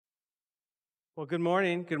Well, good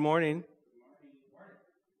morning. Good morning.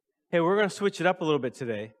 Hey, we're going to switch it up a little bit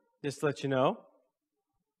today, just to let you know.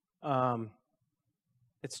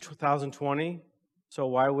 It's 2020, so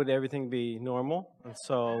why would everything be normal? And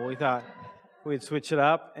so we thought we'd switch it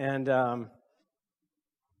up. And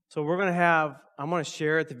so we're going to I'm going to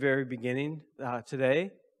share at the very beginning today,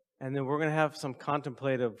 and then we're going to have some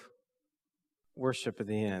contemplative worship at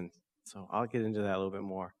the end. So I'll get into that a little bit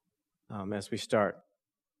more as we start.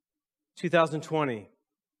 2020.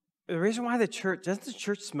 The reason why doesn't the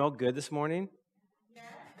church smell good this morning?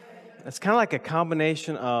 It's kind of like a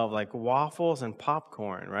combination of like waffles and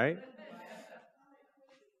popcorn, right?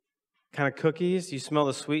 Kind of cookies. You smell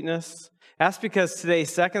the sweetness. That's because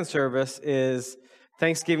today's second service is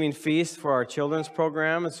Thanksgiving feast for our children's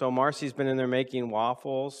program. And so Marcy's been in there making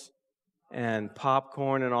waffles and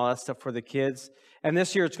popcorn and all that stuff for the kids. And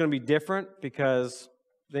this year it's going to be different because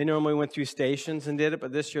they normally went through stations and did it,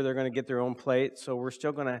 but this year they're going to get their own plate. So we're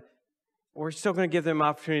still going to give them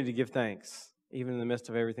opportunity to give thanks, even in the midst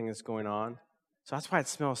of everything that's going on. So that's why it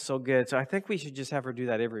smells so good. So I think we should just have her do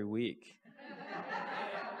that every week.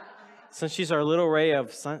 Since she's our little ray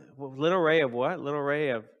of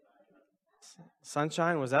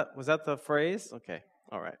sunshine. Was that the phrase? Okay,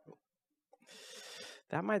 all right.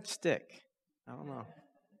 That might stick. I don't know.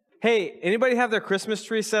 Hey, anybody have their Christmas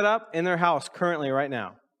tree set up in their house currently right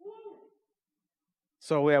now?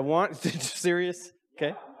 So we have one. Serious?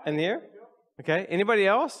 Okay. In here? Okay. Anybody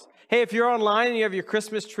else? Hey, if you're online and you have your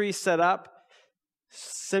Christmas tree set up,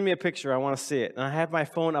 send me a picture. I want to see it. And I have my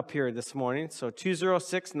phone up here this morning. So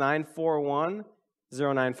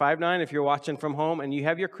 206-941-0959. If you're watching from home and you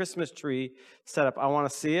have your Christmas tree set up, I want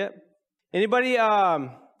to see it. Anybody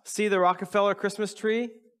see the Rockefeller Christmas tree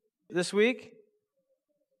this week?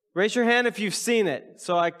 Raise your hand if you've seen it.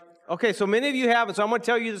 So many of you haven't, so I'm going to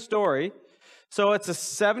tell you the story. So it's a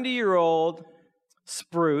 70-year-old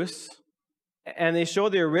spruce, and they show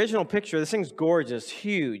the original picture. This thing's gorgeous,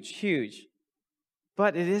 huge, huge.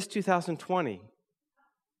 But it is 2020.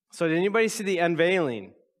 So did anybody see the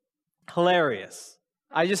unveiling? Hilarious.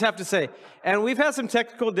 I just have to say. And we've had some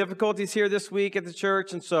technical difficulties here this week at the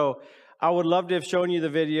church, and so I would love to have shown you the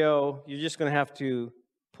video. You're just going to have to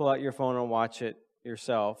pull out your phone and watch it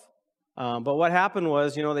yourself. But what happened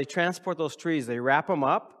was, they transport those trees. They wrap them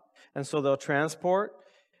up, and so they'll transport.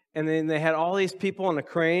 And then they had all these people on a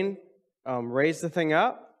crane raise the thing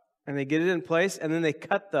up, and they get it in place, and then they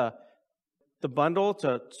cut the bundle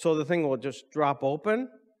so the thing will just drop open,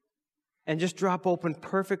 and just drop open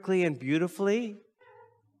perfectly and beautifully.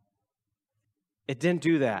 It didn't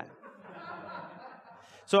do that.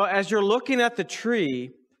 So as you're looking at the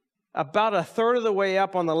tree, about a third of the way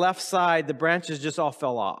up on the left side, the branches just all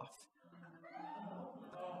fell off.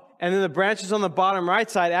 And then the branches on the bottom right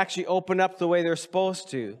side actually opened up the way they're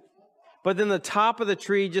supposed to. But then the top of the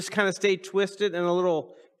tree just kind of stayed twisted and a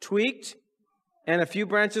little tweaked. And a few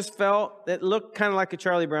branches fell. It looked kind of like a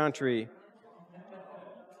Charlie Brown tree.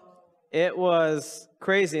 It was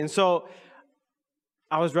crazy. And so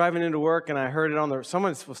I was driving into work and I heard it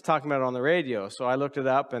someone was talking about it on the radio. So I looked it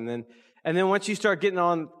up, and then once you start getting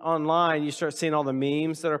online, you start seeing all the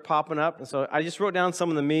memes that are popping up. And so I just wrote down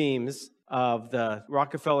some of the memes of the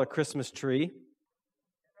Rockefeller Christmas tree.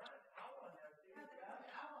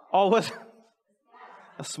 Oh, was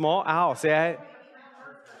a small owl?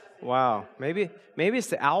 Wow. Maybe it's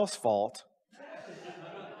the owl's fault.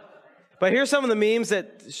 But here's some of the memes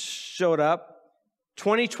that showed up.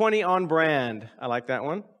 2020 on brand. I like that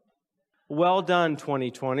one. Well done,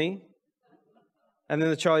 2020. And then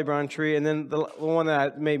the Charlie Brown tree. And then the one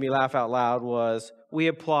that made me laugh out loud was, we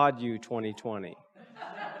applaud you, 2020.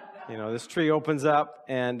 This tree opens up,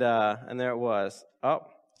 and there it was. Oh,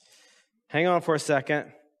 hang on for a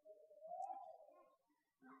second.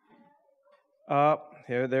 Oh,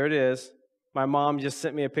 there it is. My mom just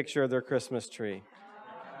sent me a picture of their Christmas tree.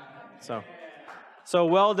 So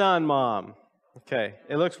well done, Mom. Okay,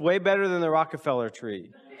 it looks way better than the Rockefeller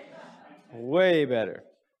tree. Way better.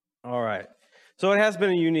 All right. So it has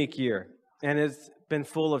been a unique year, and it's been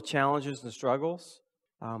full of challenges and struggles.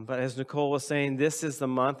 But as Nicole was saying, this is the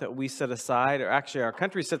month that we set aside, or actually our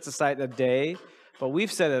country sets aside a day, but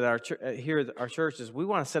we've said at here at our churches, we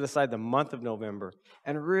want to set aside the month of November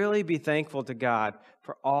and really be thankful to God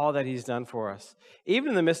for all that He's done for us. Even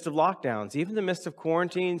in the midst of lockdowns, even in the midst of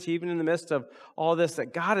quarantines, even in the midst of all this,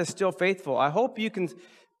 that God is still faithful. I hope you can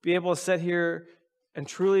be able to sit here and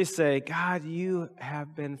truly say, God, you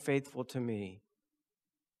have been faithful to me.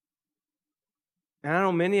 And I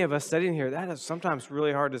know many of us sitting here, that is sometimes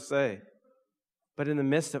really hard to say. But in the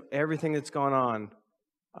midst of everything that's gone on,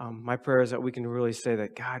 my prayer is that we can really say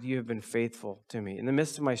that, God, you have been faithful to me. In the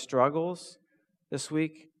midst of my struggles, this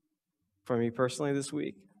week, for me personally this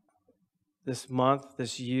week, this month,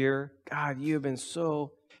 this year. God, you have been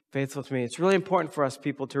so faithful to me. It's really important for us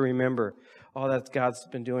people to remember all that God's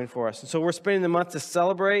been doing for us. And so we're spending the month to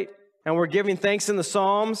celebrate, and we're giving thanks in the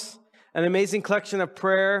Psalms, an amazing collection of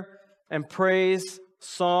prayer and praise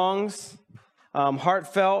songs,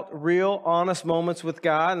 heartfelt, real, honest moments with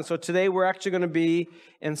God. And so today we're actually going to be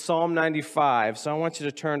in Psalm 95. So I want you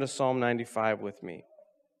to turn to Psalm 95 with me.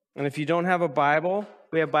 And if you don't have a Bible,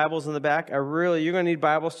 we have Bibles in the back. You're going to need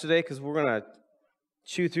Bibles today because we're going to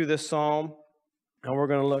chew through this psalm, and we're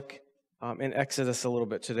going to look in Exodus a little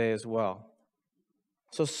bit today as well.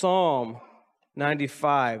 So Psalm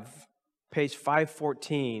 95, page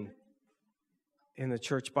 514 in the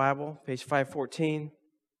church Bible, page 514.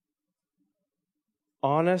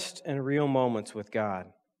 Honest and real moments with God.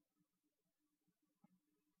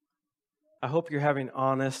 I hope you're having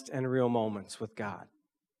honest and real moments with God,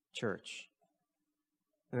 church.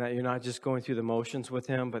 And that you're not just going through the motions with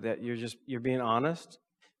Him, but that you're being honest.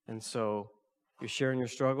 And so you're sharing your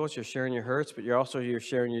struggles, you're sharing your hurts, but you're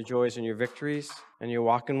sharing your joys and your victories, and you're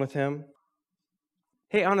walking with Him.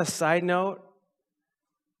 Hey, on a side note,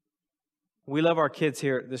 we love our kids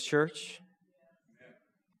here at this church.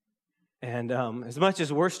 And as much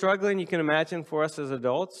as we're struggling, you can imagine for us as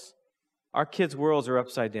adults, our kids' worlds are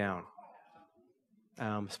upside down,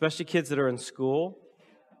 especially kids that are in school.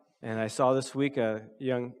 And I saw this week a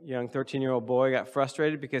young 13-year-old boy got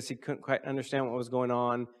frustrated because he couldn't quite understand what was going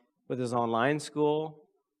on with his online school.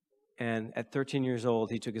 And at 13 years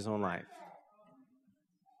old, he took his own life.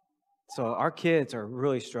 So our kids are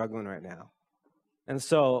really struggling right now. And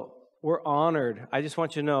so we're honored. I just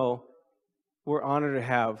want you to know we're honored to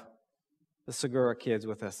have the Segura kids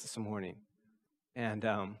with us this morning. And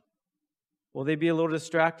will they be a little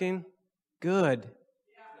distracting? Good.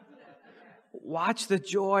 Watch the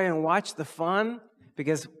joy and watch the fun,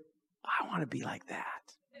 because I want to be like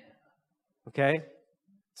that. Okay?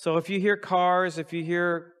 So if you hear cars, if you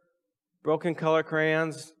hear broken color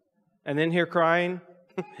crayons, and then hear crying,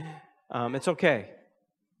 it's okay.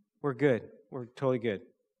 We're good. We're totally good.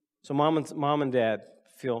 So mom and dad,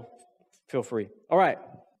 feel free. All right.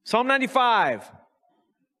 Psalm 95.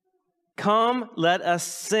 Come, let us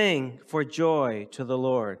sing for joy to the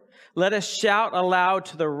Lord. Let us shout aloud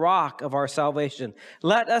to the rock of our salvation.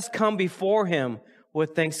 Let us come before Him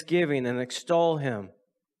with thanksgiving and extol Him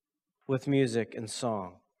with music and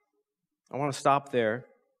song. I want to stop there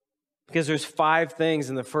because there's 5 things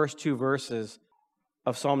in the first 2 verses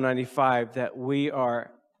of Psalm 95 that we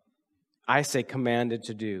are, I say, commanded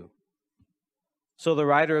to do. So the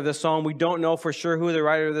writer of this psalm, we don't know for sure who the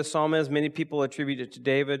writer of this psalm is. Many people attribute it to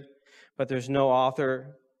David, but there's no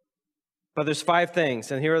author. But there's 5 things,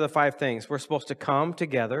 and here are the 5 things. We're supposed to come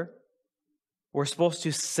together. We're supposed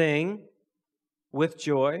to sing with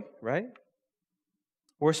joy, right?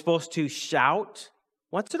 We're supposed to shout.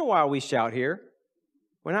 Once in a while we shout here.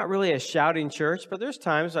 We're not really a shouting church, but there's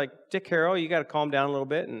times like Dick Harrell, you got to calm down a little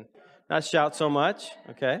bit and not shout so much,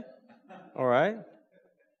 okay? All right.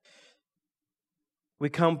 We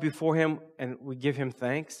come before Him and we give Him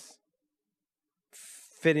thanks.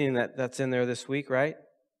 Fitting that that's in there this week, right?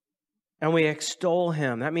 And we extol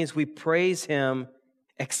Him. That means we praise Him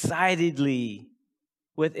excitedly,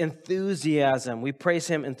 with enthusiasm. We praise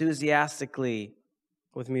Him enthusiastically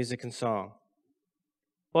with music and song.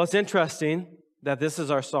 Well, it's interesting that this is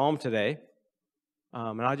our psalm today.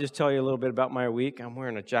 And I'll just tell you a little bit about my week. I'm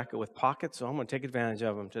wearing a jacket with pockets, so I'm going to take advantage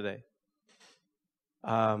of them today.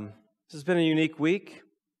 This has been a unique week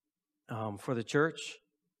for the church.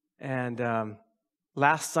 And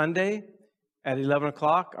last Sunday at 11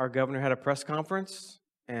 o'clock, our governor had a press conference,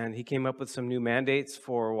 and he came up with some new mandates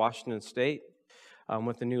for Washington State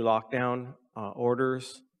with the new lockdown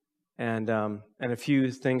orders and a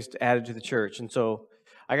few things added to the church. And so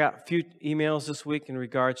I got a few emails this week in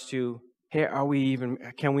regards to, hey,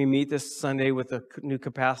 can we meet this Sunday with a new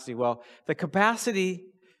capacity? Well, the capacity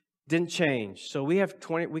didn't change. So we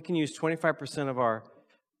can use 25% of our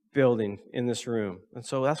building in this room. And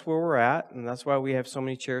so that's where we're at, and that's why we have so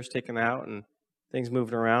many chairs taken out and things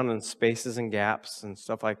moving around and spaces and gaps and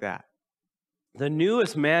stuff like that. The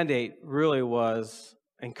newest mandate really was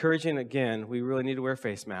encouraging, again, we really need to wear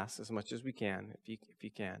face masks as much as we can, if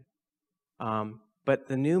you can. But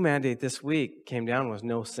the new mandate this week came down was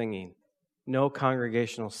no singing, no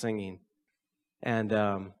congregational singing. And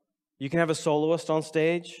you can have a soloist on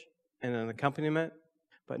stage and an accompaniment,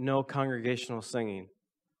 but no congregational singing.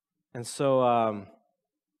 And so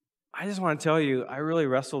I just want to tell you, I really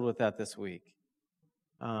wrestled with that this week.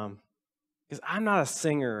 Because I'm not a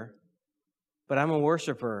singer, but I'm a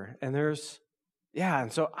worshiper. And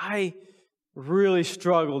and so really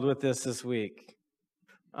struggled with this week.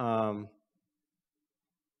 And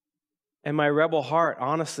my rebel heart,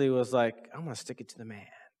 honestly, was like, I'm going to stick it to the man.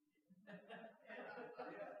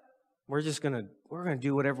 We're going to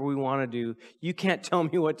do whatever we want to do. You can't tell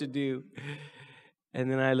me what to do.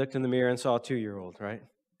 And then I looked in the mirror and saw a 2-year-old, right?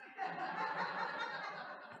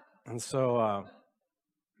 And so,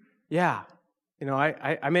 yeah,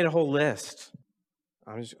 I made a whole list.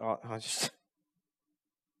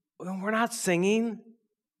 We're not singing,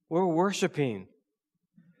 we're worshiping.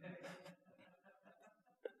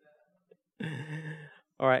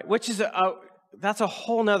 All right, which is that's a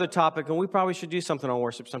whole nother topic, and we probably should do something on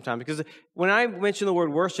worship sometime, because when I mention the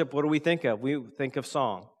word worship, what do we think of? We think of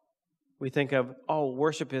song. We think of,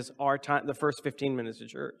 worship is our time, the first 15 minutes of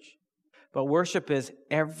church. But worship is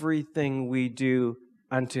everything we do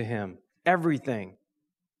unto Him. Everything.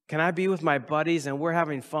 Can I be with my buddies and we're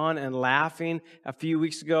having fun and laughing? A few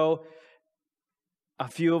weeks ago, a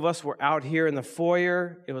few of us were out here in the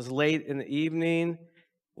foyer. It was late in the evening.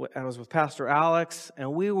 I was with Pastor Alex,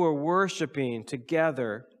 and we were worshiping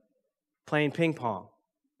together, playing ping pong.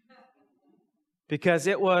 Because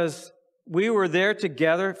we were there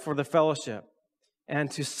together for the fellowship and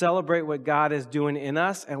to celebrate what God is doing in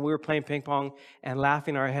us, and we were playing ping pong and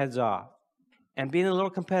laughing our heads off and being a little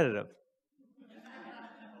competitive.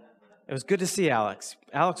 It was good to see Alex.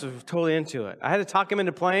 Alex was totally into it. I had to talk him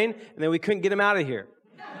into playing, and then we couldn't get him out of here.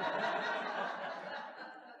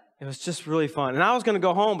 It was just really fun. And I was going to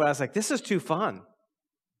go home, but I was like, this is too fun.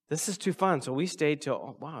 This is too fun. So we stayed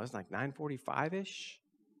till, it was like 9:45-ish.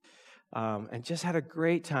 And just had a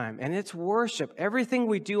great time. And it's worship. Everything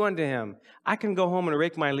we do unto Him. I can go home and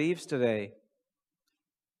rake my leaves today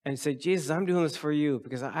and say, Jesus, I'm doing this for you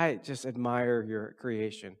because I just admire your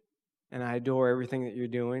creation. And I adore everything that you're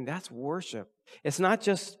doing. That's worship. It's not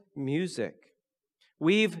just music.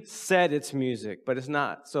 We've said it's music, but it's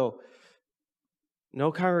not. So, no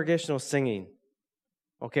congregational singing.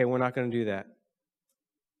 Okay, we're not going to do that.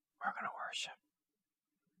 We're going to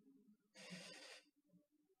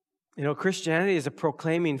worship. Christianity is a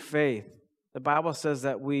proclaiming faith. The Bible says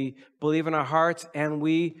that we believe in our hearts and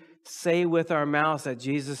we say with our mouths that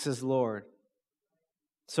Jesus is Lord.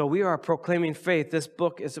 So we are proclaiming faith. This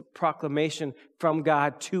book is a proclamation from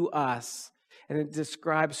God to us. And it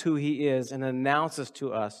describes who He is and announces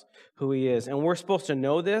to us who He is. And we're supposed to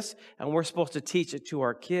know this, and we're supposed to teach it to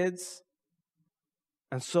our kids.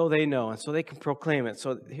 And so they know, and so they can proclaim it.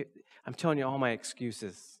 So I'm telling you all my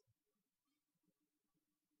excuses.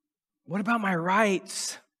 What about my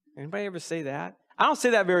rights? Anybody ever say that? I don't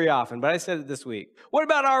say that very often, but I said it this week. What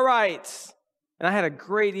about our rights? And I had a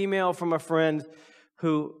great email from a friend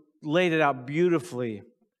who laid it out beautifully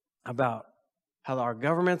about how our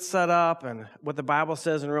government's set up and what the Bible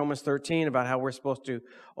says in Romans 13 about how we're supposed to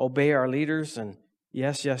obey our leaders. And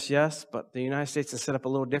yes, but the United States is set up a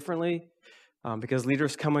little differently because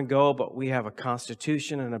leaders come and go, but we have a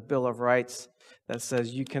constitution and a Bill of Rights that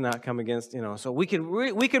says you cannot come against, So we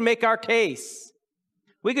could make our case.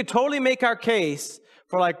 We could totally make our case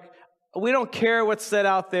for we don't care what's said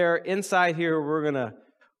out there. Inside here, we're going to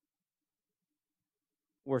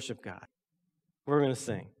worship God. We're going to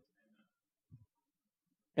sing.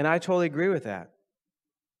 And I totally agree with that.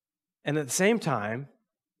 And at the same time,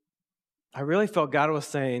 I really felt God was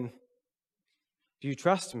saying, do you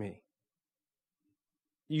trust me?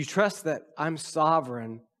 You trust that I'm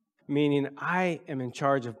sovereign, meaning I am in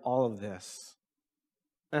charge of all of this.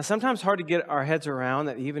 And it's sometimes hard to get our heads around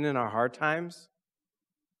that even in our hard times,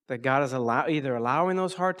 that God is either allowing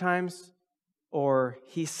those hard times or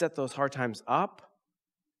He set those hard times up.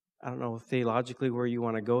 I don't know theologically where you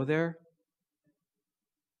want to go there.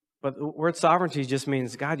 But the word sovereignty just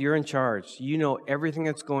means, God, you're in charge. You know everything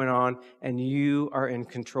that's going on, and you are in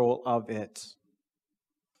control of it.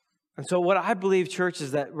 And so what I believe, church,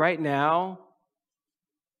 is that right now,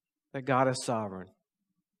 that God is sovereign.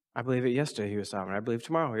 I believe it yesterday He was sovereign. I believe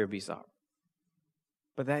tomorrow He'll be sovereign.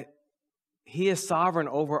 But that He is sovereign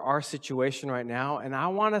over our situation right now, and I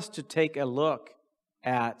want us to take a look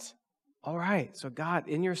at, all right, so God,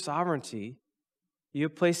 in your sovereignty,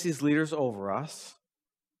 you've placed these leaders over us.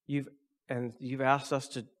 You've asked us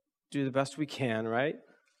to do the best we can, right?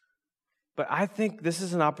 But I think this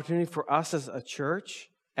is an opportunity for us as a church,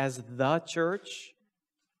 as the church,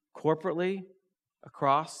 corporately,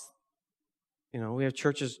 across. We have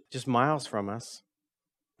churches just miles from us.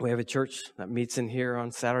 We have a church that meets in here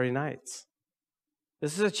on Saturday nights.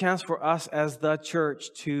 This is a chance for us as the church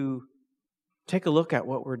to take a look at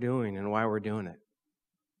what we're doing and why we're doing it.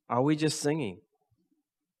 Are we just singing?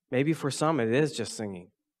 Maybe for some it is just singing.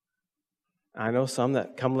 I know some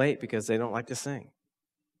that come late because they don't like to sing.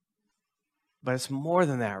 But it's more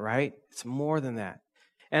than that, right? It's more than that.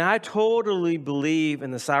 And I totally believe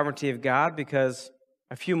in the sovereignty of God because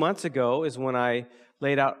a few months ago is when I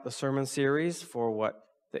laid out the sermon series for what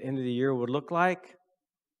the end of the year would look like.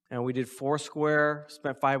 And we did Foursquare,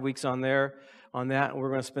 spent 5 weeks on that. And we're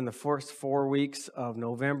going to spend the first 4 weeks of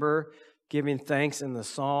November giving thanks in the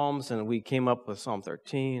Psalms. And we came up with Psalm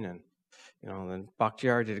 13. And, then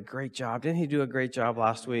Bakhtiar did a great job. Didn't he do a great job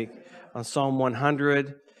last week on Psalm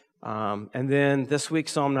 100? And then this week,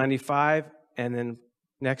 Psalm 95. And then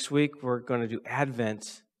next week, we're going to do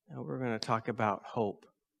Advent. And we're going to talk about hope.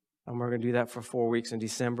 And we're going to do that for 4 weeks in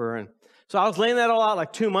December. And so I was laying that all out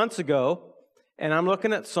like 2 months ago. And I'm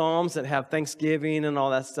looking at Psalms that have Thanksgiving and all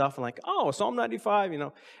that stuff. I'm like, oh, Psalm 95,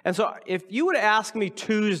 And so if you would ask me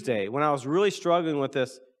Tuesday, when I was really struggling with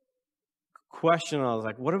this question, I was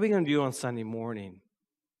like, what are we going to do on Sunday morning?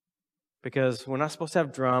 Because we're not supposed to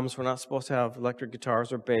have drums. We're not supposed to have electric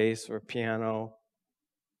guitars or bass or piano.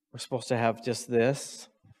 We're supposed to have just this.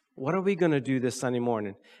 What are we going to do this Sunday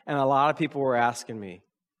morning? And a lot of people were asking me.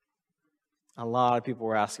 And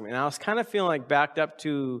I was kind of feeling like backed up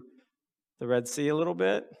to the Red Sea a little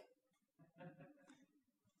bit.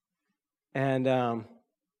 And I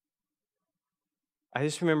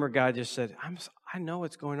just remember God just said, I know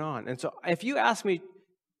what's going on. And so if you ask me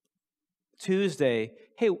Tuesday,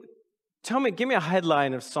 hey, give me a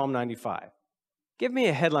headline of Psalm 95. Give me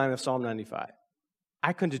a headline of Psalm 95.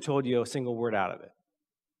 I couldn't have told you a single word out of it.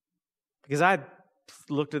 Because I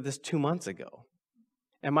looked at this 2 months ago.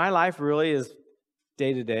 And my life really is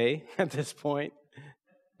day to day at this point.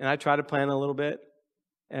 And I try to plan a little bit.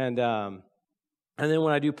 And then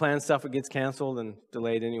when I do plan stuff, it gets canceled and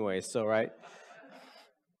delayed anyway. So, right?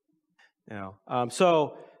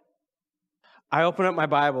 So I open up my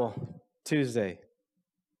Bible Tuesday.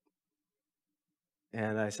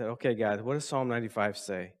 And I said, okay, God, what does Psalm 95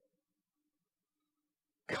 say?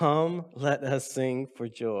 Come, let us sing for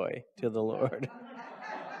joy to the Lord.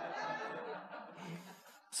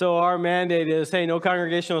 So our mandate is, hey, no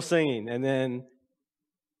congregational singing. And then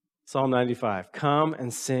Psalm 95, come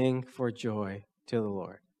and sing for joy to the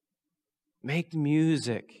Lord. Make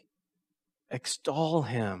music. Extol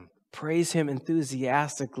him. Praise him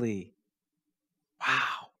enthusiastically.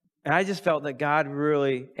 Wow. And I just felt that God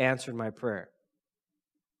really answered my prayer.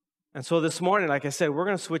 And so this morning, like I said, we're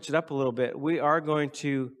going to switch it up a little bit. We are going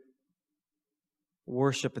to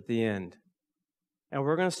worship at the end. And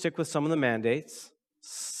we're going to stick with some of the mandates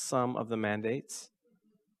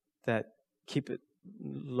that keep it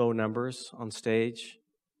low numbers on stage.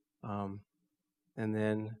 And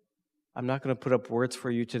then I'm not going to put up words for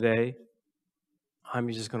you today. I'm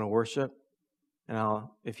just going to worship. And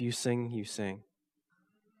if you sing, you sing.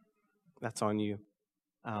 That's on you.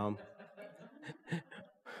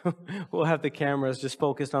 We'll have the cameras just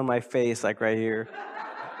focused on my face, like right here.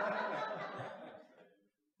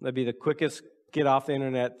 That'd be the quickest get off the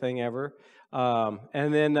internet thing ever.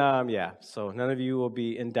 And then, so none of you will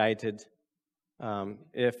be indicted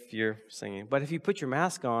if you're singing. But if you put your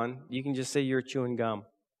mask on, you can just say you're chewing gum.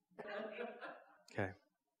 Okay.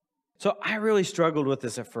 So I really struggled with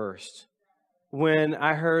this at first when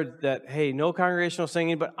I heard that, hey, no congregational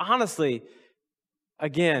singing. But honestly,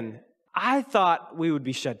 again, I thought we would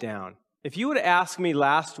be shut down. If you would have asked me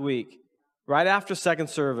last week, right after second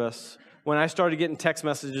service, when I started getting text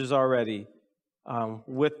messages already, and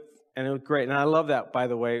it was great. And I love that, by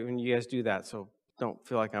the way, when you guys do that. So don't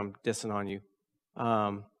feel like I'm dissing on you,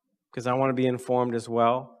 because I want to be informed as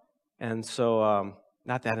well. And so,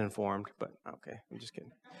 not that informed, but okay, I'm just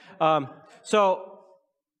kidding. So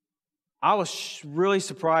I was really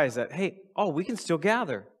surprised that, hey, we can still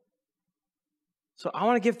gather. So I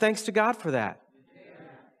want to give thanks to God for that.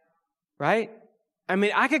 Right? I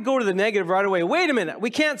mean, I could go to the negative right away. Wait a minute,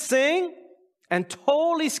 we can't sing? And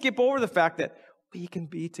totally skip over the fact that we can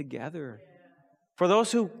be together. For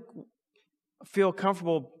those who feel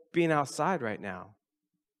comfortable being outside right now,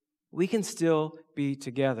 we can still be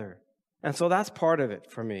together. And so that's part of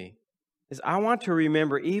it for me, is I want to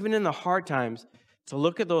remember, even in the hard times, to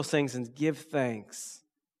look at those things and give thanks.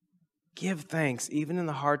 Give thanks, even in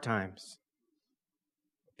the hard times.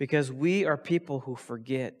 Because we are people who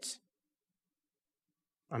forget.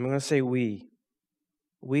 I'm going to say we.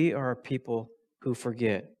 We are people who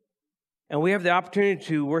forget. And we have the opportunity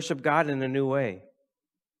to worship God in a new way.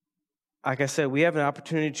 Like I said, we have an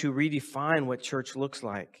opportunity to redefine what church looks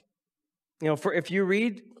like. If you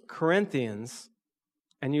read Corinthians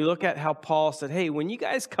and you look at how Paul said, hey, when you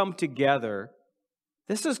guys come together,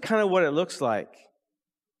 this is kind of what it looks like.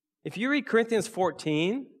 If you read Corinthians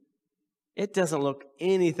 14, it doesn't look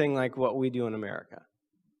anything like what we do in America.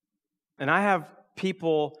 And I have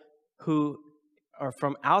people who are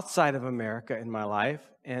from outside of America in my life,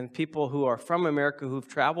 and people who are from America who've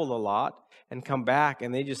traveled a lot and come back,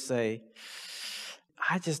 and they just say,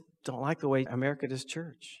 I just don't like the way America does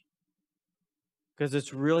church. Because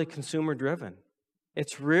it's really consumer driven.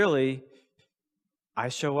 It's really, I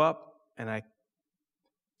show up and I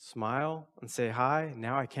smile and say hi.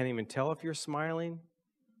 Now I can't even tell if you're smiling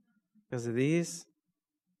because of these.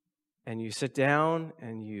 And you sit down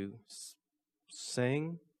and you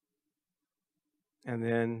sing. And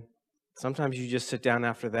then sometimes you just sit down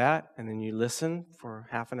after that and then you listen for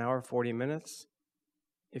half an hour, 40 minutes,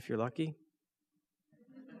 if you're lucky.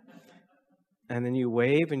 And then you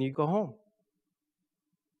wave and you go home.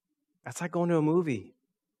 That's like going to a movie.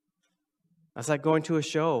 That's like going to a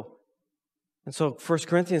show. And so 1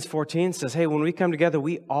 Corinthians 14 says, hey, when we come together,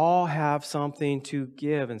 we all have something to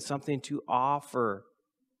give and something to offer.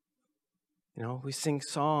 You know, we sing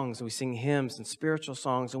songs, and we sing hymns and spiritual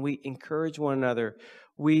songs, and we encourage one another.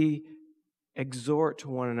 We exhort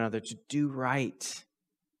one another to do right.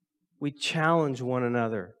 We challenge one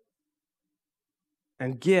another.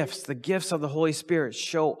 And gifts, the gifts of the Holy Spirit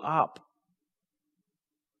show up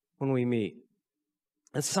when we meet.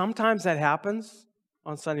 And sometimes that happens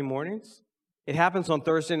on Sunday mornings. It happens on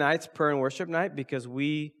Thursday nights, prayer and worship night, because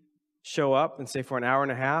we show up and say for an hour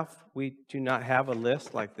and a half, we do not have a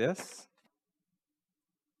list like this.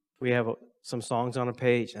 We have some songs on a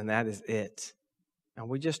page, and that is it. And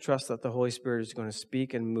we just trust that the Holy Spirit is going to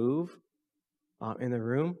speak and move in the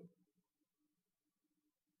room.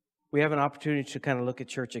 We have an opportunity to kind of look at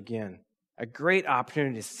church again. A great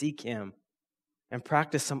opportunity to seek Him and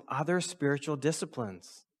practice some other spiritual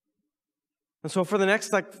disciplines. And so for the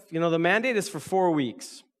next, the mandate is for 4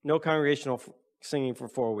 weeks. No congregational singing for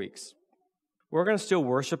 4 weeks. We're going to still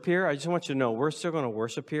worship here. I just want you to know we're still going to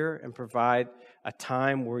worship here and provide a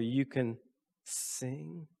time where you can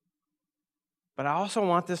sing. But I also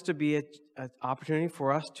want this to be an opportunity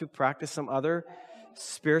for us to practice some other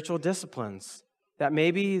spiritual disciplines that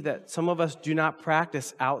maybe that some of us do not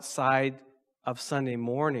practice outside of Sunday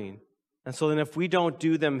morning. And so then if we don't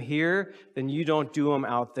do them here, then you don't do them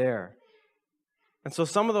out there. And so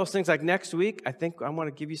some of those things, like next week, I think I want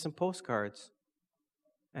to give you some postcards.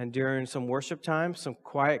 And during some worship time, some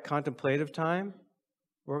quiet contemplative time,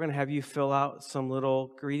 we're going to have you fill out some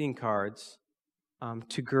little greeting cards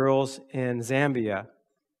to girls in Zambia.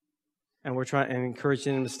 And we're trying and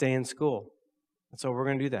encouraging them to stay in school. And so we're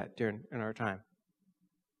going to do that in our time.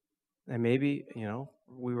 And maybe,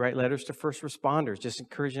 we write letters to first responders, just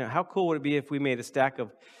encouraging. How cool would it be if we made a stack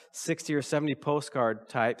of 60 or 70 postcard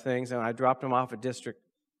type things and I dropped them off at District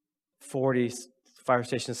 40, Fire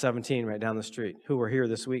Station 17 right down the street, who were here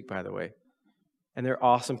this week, by the way. And they're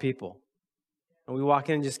awesome people. And we walk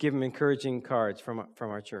in and just give them encouraging cards from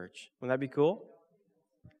our church. Wouldn't that be cool?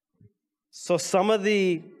 So some of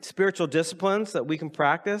the spiritual disciplines that we can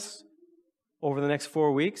practice over the next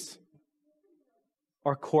 4 weeks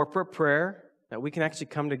are corporate prayer, that we can actually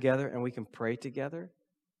come together and we can pray together.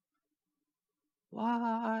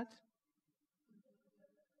 What?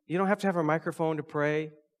 You don't have to have a microphone to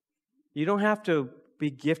pray. You don't have to be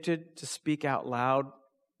gifted to speak out loud.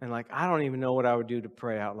 And I don't even know what I would do to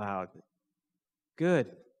pray out loud. Good.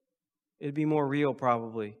 It'd be more real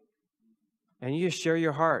probably. And you just share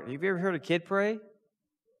your heart. Have you ever heard a kid pray?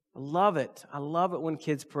 I love it. I love it when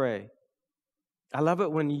kids pray. I love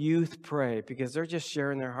it when youth pray because they're just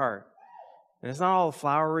sharing their heart. And it's not all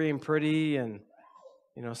flowery and pretty and,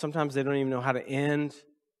 sometimes they don't even know how to end.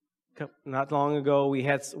 Not long ago, we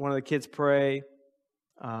had one of the kids pray,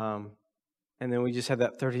 and then we just had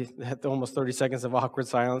that almost 30 seconds of awkward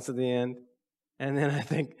silence at the end. And then I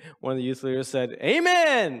think one of the youth leaders said,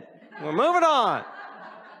 "Amen! We're moving on."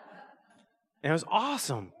 And it was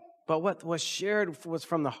awesome. But what was shared was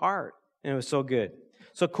from the heart, and it was so good.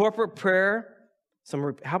 So corporate prayer,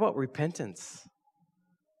 how about repentance?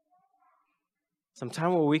 Some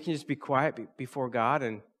time where we can just be quiet before God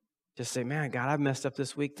and just say, man, God, I've messed up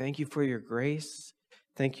this week. Thank you for your grace.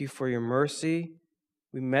 Thank you for your mercy.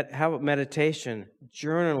 How about meditation,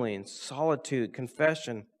 journaling, solitude,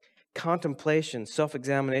 confession, contemplation,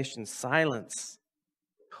 self-examination, silence.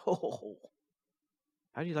 Oh,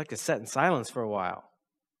 how do you like to sit in silence for a while?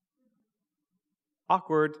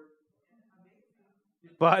 Awkward.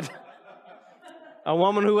 But a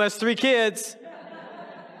woman who has 3 kids,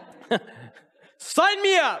 sign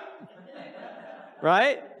me up,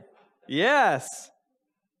 right? Yes.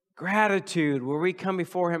 Gratitude, where we come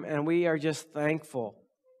before Him and we are just thankful.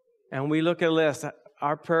 And we look at a list.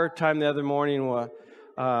 Our prayer time the other morning was,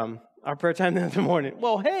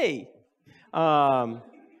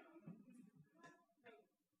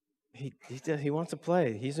 He wants to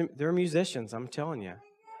play. They're musicians, I'm telling you.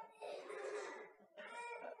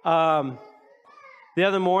 The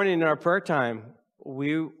other morning in our prayer time,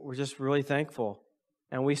 we were just really thankful.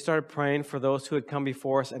 And we started praying for those who had come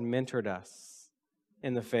before us and mentored us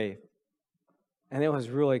in the faith. And it was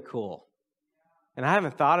really cool. And I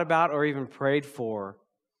haven't thought about or even prayed for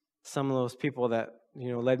some of those people that,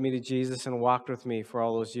 led me to Jesus and walked with me for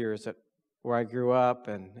all those years where I grew up.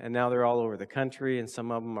 And now they're all over the country, and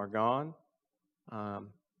some of them are gone.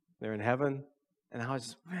 They're in heaven. And I was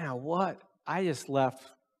just, man, what? I just left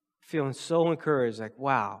feeling so encouraged, like,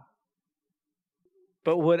 wow.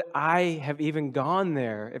 But would I have even gone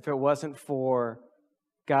there if it wasn't for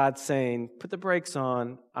God saying, put the brakes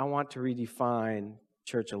on, I want to redefine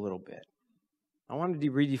church a little bit. I wanted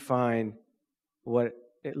to redefine what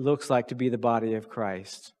it looks like to be the body of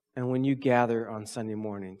Christ. And when you gather on Sunday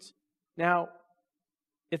mornings. Now,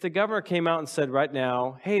 if the governor came out and said right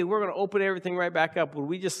now, hey, we're going to open everything right back up, would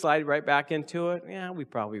we just slide right back into it? Yeah, we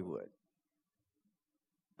probably would.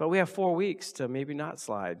 But we have 4 weeks to maybe not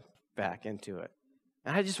slide back into it.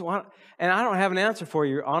 And I don't have an answer for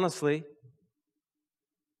you, honestly.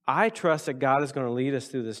 I trust that God is going to lead us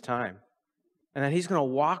through this time. And that He's going to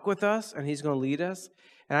walk with us and He's going to lead us.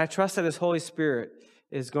 And I trust that His Holy Spirit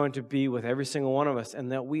is going to be with every single one of us.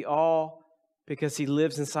 And that we all, because He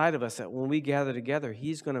lives inside of us, that when we gather together,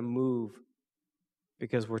 He's going to move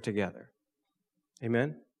because we're together.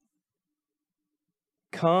 Amen?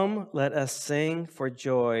 Come, let us sing for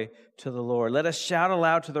joy to the Lord. Let us shout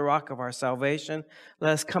aloud to the rock of our salvation.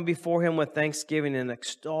 Let us come before Him with thanksgiving and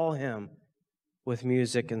extol Him with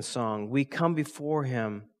music and song. We come before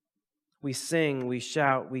Him. We sing, we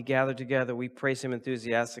shout, we gather together, we praise Him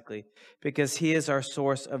enthusiastically because He is our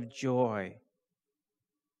source of joy.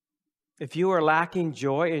 If you are lacking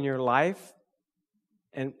joy in your life,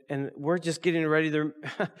 and we're just getting ready to...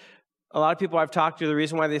 A lot of people I've talked to, the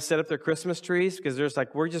reason why they set up their Christmas trees, because they're just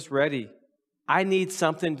like, we're just ready. I need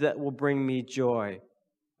something that will bring me joy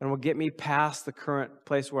and will get me past the current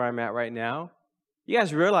place where I'm at right now. You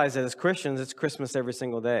guys realize that as Christians, it's Christmas every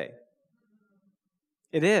single day.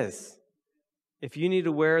 It is. If you need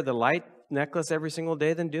to wear the light necklace every single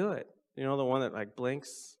day, then do it. The one that like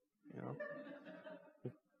blinks,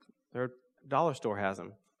 Their dollar store has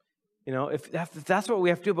them. If that's what we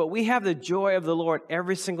have to do, but we have the joy of the Lord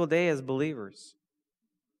every single day as believers.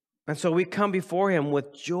 And so we come before Him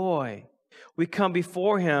with joy. We come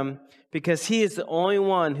before Him because He is the only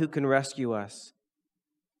one who can rescue us.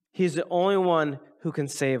 He's the only one who can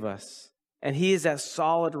save us. And He is that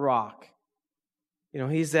solid rock.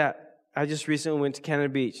 He's that, I just recently went to Canada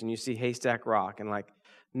Beach and you see Haystack Rock and like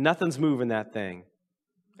nothing's moving that thing.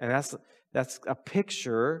 And that's a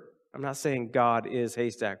picture. I'm not saying God is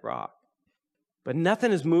Haystack Rock, but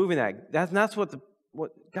nothing is moving that. That's what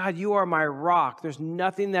God, you are my rock. There's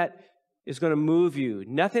nothing that is going to move you.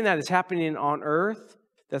 Nothing that is happening on earth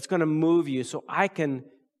that's going to move you. So I can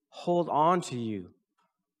hold on to you.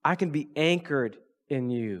 I can be anchored in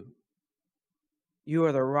you. You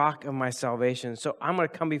are the rock of my salvation. So I'm going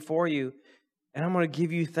to come before you and I'm going to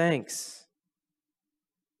give you thanks.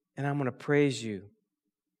 And I'm going to praise you.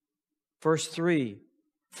 Verse 3.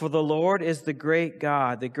 For the Lord is the great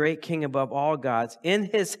God, the great King above all gods. In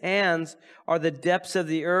His hands are the depths of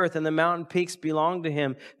the earth, and the mountain peaks belong to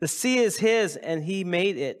Him. The sea is His, and He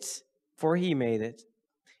made it, for He made it.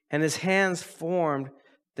 And His hands formed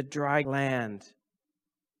the dry land.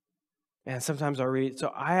 And sometimes I read,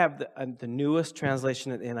 so I have the newest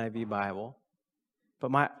translation of the NIV Bible, but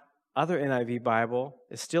my other NIV Bible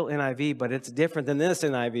is still NIV, but it's different than this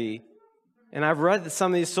NIV. And I've read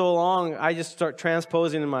some of these so long, I just start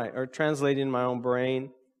translating in my own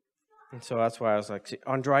brain. And so that's why I was like,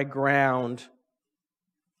 on dry ground.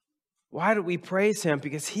 Why do we praise Him?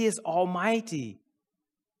 Because He is almighty.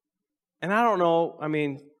 And I don't know,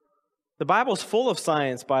 the Bible's full of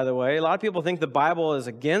science, by the way. A lot of people think the Bible is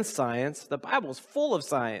against science. The Bible's full of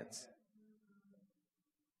science.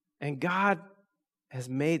 And God has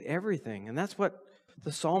made everything. And that's what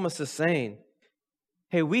the psalmist is saying.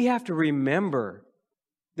 Hey, we have to remember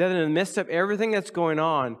that in the midst of everything that's going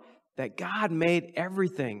on, that God made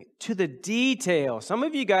everything to the detail. Some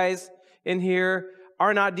of you guys in here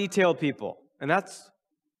are not detailed people, and that's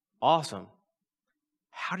awesome.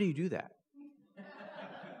 How do you do that?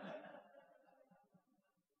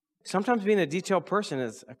 Sometimes being a detailed person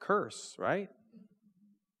is a curse, right?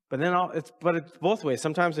 But then it's both ways.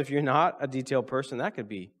 Sometimes if you're not a detailed person, that could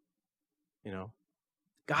be,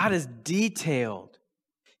 God is detailed.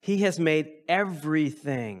 He has made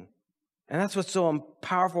everything. And that's what's so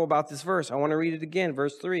powerful about this verse. I want to read it again,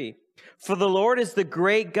 verse 3. For the Lord is the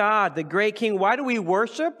great God, the great King. Why do we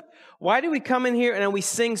worship? Why do we come in here and we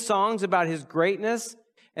sing songs about His greatness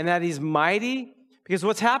and that He's mighty? Because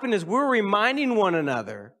what's happened is we're reminding one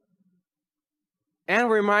another and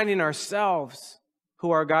reminding ourselves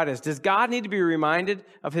who our God is. Does God need to be reminded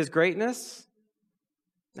of His greatness?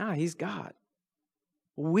 No, He's God.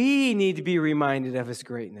 We need to be reminded of His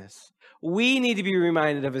greatness. We need to be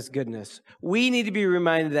reminded of His goodness. We need to be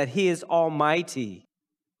reminded that He is almighty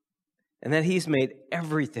and that He's made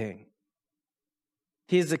everything.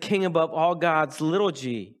 He is the King above all gods, little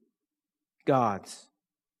g, gods.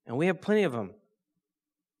 And we have plenty of them.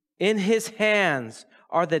 In His hands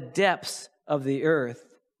are the depths of the earth,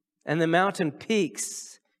 and the mountain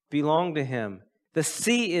peaks belong to Him. The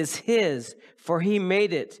sea is His, for He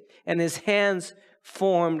made it, and His hands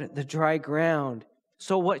formed the dry ground.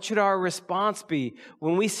 So what should our response be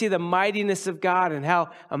when we see the mightiness of God and how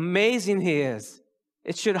amazing He is?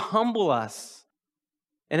 It should humble us.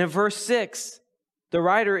 And in verse 6, the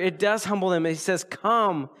writer, it does humble him. He says,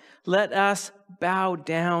 come, let us bow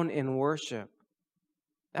down in worship.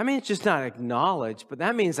 That means just not acknowledge, but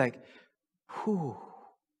that means like, whew,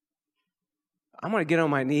 I'm going to get on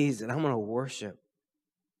my knees and I'm going to worship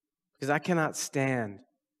because I cannot stand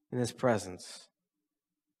in His presence.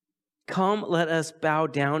 Come, let us bow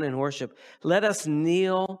down and worship. Let us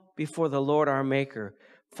kneel before the Lord our Maker,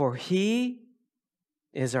 for He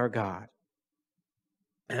is our God,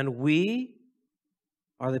 and we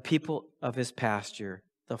are the people of His pasture,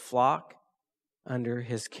 the flock under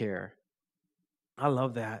His care. I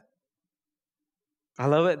love that. I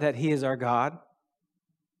love it that He is our God,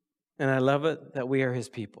 and I love it that we are His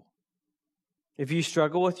people. If you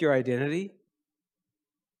struggle with your identity,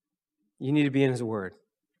 you need to be in His Word,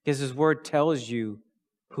 because His Word tells you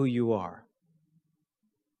who you are.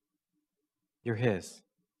 You're His.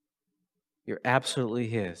 You're absolutely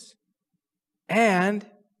His. And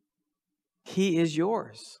He is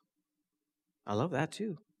yours. I love that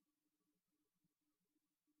too.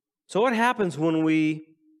 So what happens when we're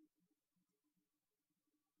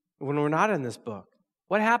not in this book?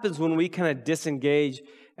 What happens when we kind of disengage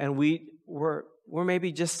and we're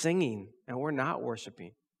maybe just singing and we're not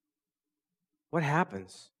worshiping? What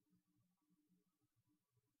happens?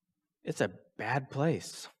 It's a bad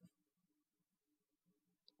place.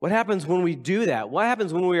 What happens when we do that? What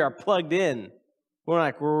happens when we are plugged in?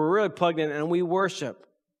 We're really plugged in and we worship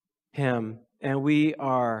Him and we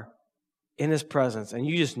are in His presence and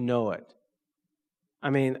you just know it. I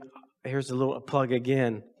mean, here's a little plug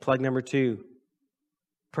again. Plug number 2.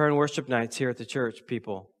 Prayer and worship nights here at the church,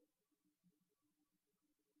 people.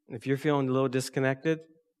 If you're feeling a little disconnected,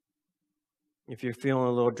 if you're feeling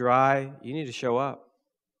a little dry, you need to show up.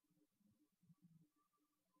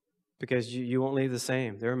 Because you won't leave the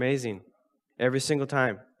same. They're amazing. Every single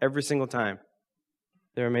time. Every single time.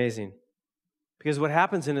 They're amazing. Because what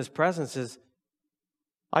happens in His presence is,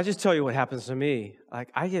 I'll just tell you what happens to me. Like,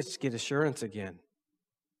 I just get assurance again.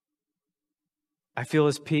 I feel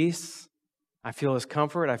His peace. I feel His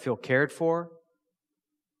comfort. I feel cared for.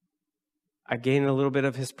 I gain a little bit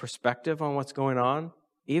of His perspective on what's going on,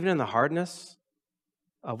 even in the hardness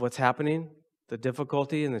of what's happening, the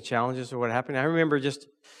difficulty and the challenges of what happened. I remember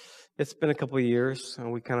it's been a couple of years,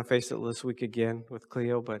 and we kind of faced it this week again with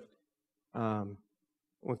Cleo, but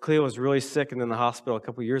when Cleo was really sick and in the hospital a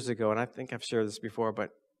couple of years ago, and I think I've shared this before,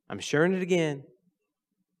 but I'm sharing it again.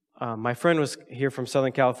 My friend was here from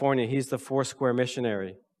Southern California. He's the Foursquare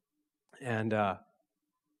missionary and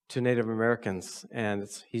to Native Americans, and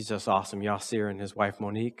he's just awesome. Yasir and his wife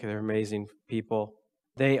Monique, they're amazing people.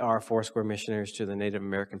 They are Foursquare missionaries to the Native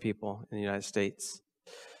American people in the United States.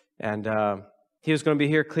 And he was going to be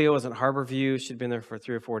here. Cleo was in Harborview. She'd been there for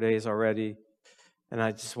 3 or 4 days already. And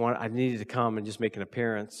I needed to come and just make an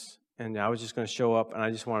appearance. And I was just going to show up, and I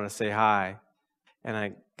just wanted to say hi. And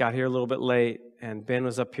I got here a little bit late, and Ben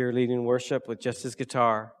was up here leading worship with just his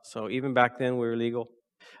guitar. So even back then, we were legal.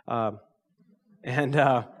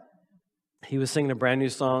 He was singing a brand new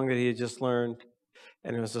song that he had just learned.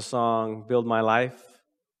 And it was the song, Build My Life.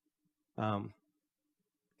 God,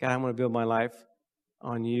 I'm going to build my life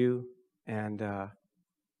on you. And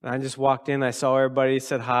I just walked in. I saw everybody,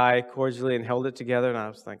 said hi cordially, and held it together. And I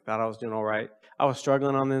was like, thought I was doing all right. I was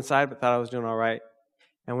struggling on the inside, but thought I was doing all right.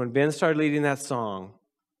 And when Ben started leading that song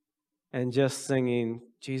and just singing,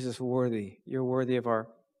 Jesus, worthy, you're worthy of our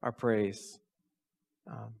praise.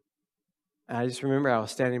 And I just remember I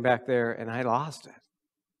was standing back there and I lost it.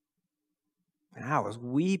 And I was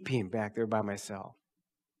weeping back there by myself.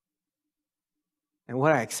 And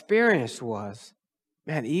what I experienced was,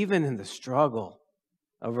 man, even in the struggle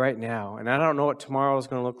of right now, and I don't know what tomorrow is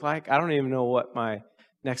going to look like. I don't even know what my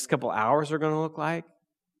next couple hours are going to look like.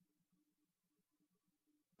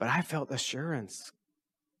 But I felt assurance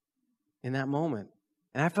in that moment.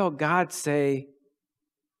 And I felt God say,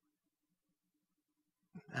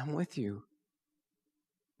 I'm with you.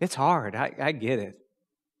 It's hard. I get it.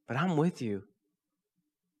 But I'm with you.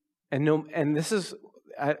 And this is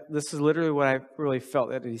literally what I really felt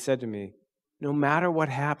that he said to me. No matter what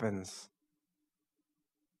happens,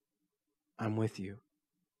 I'm with you.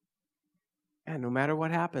 And no matter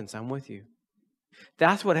what happens, I'm with you.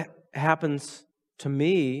 That's what happens to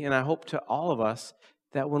me, and I hope to all of us,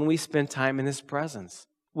 that when we spend time in his presence,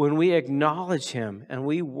 when we acknowledge him and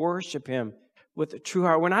we worship him with a true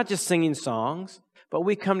heart, we're not just singing songs, but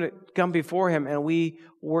we come before him and we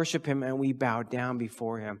worship him and we bow down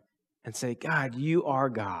before him and say, God, you are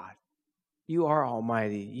God. You are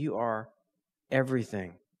almighty. You are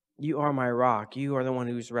everything. You are my rock. You are the one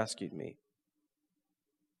who's rescued me.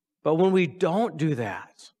 But when we don't do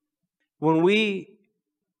that, when we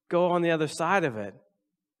go on the other side of it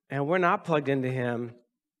and we're not plugged into him,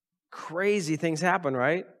 crazy things happen,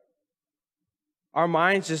 right? Our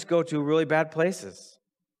minds just go to really bad places.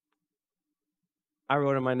 I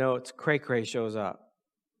wrote in my notes, cray-cray shows up.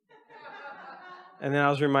 And then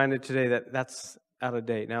I was reminded today that that's out of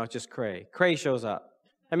date. Now it's just cray. Cray shows up.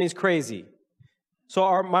 That means crazy. So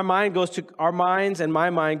our minds and my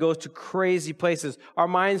mind goes to crazy places. Our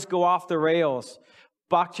minds go off the rails.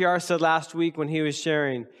 Bakhtiar said last week when he was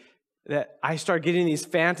sharing that I start getting these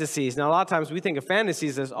fantasies. Now, a lot of times we think of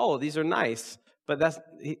fantasies as, oh, these are nice. But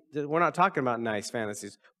we're not talking about nice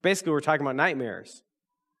fantasies. Basically, we're talking about nightmares.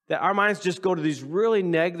 That our minds just go to these really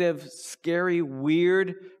negative, scary,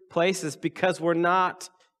 weird places because we're not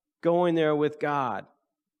going there with God.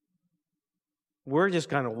 We're just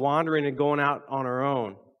kind of wandering and going out on our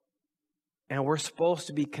own. And we're supposed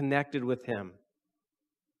to be connected with him.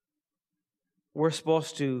 We're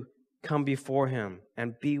supposed to come before him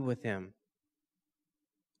and be with him.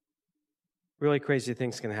 Really crazy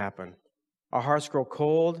things can happen. Our hearts grow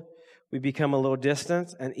cold, we become a little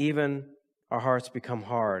distant, and even our hearts become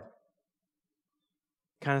hard.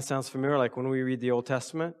 Kind of sounds familiar, like when we read the Old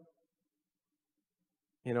Testament.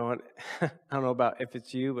 You know, I don't know about if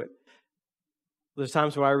it's you, but there's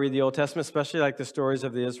times where I read the Old Testament, especially like the stories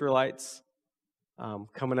of the Israelites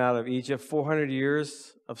coming out of Egypt, 400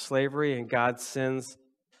 years of slavery, and God sends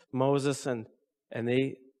Moses, and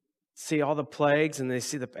they see all the plagues, and they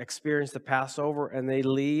experience the Passover, and they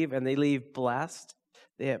leave blessed.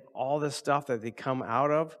 They have all this stuff that they come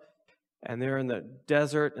out of, and they're in the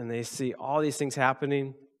desert, and they see all these things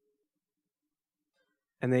happening,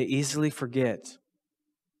 and they easily forget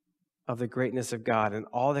of the greatness of God and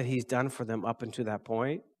all that he's done for them up until that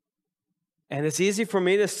point. And it's easy for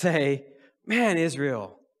me to say, man,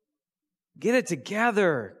 Israel, get it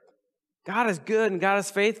together. God is good and God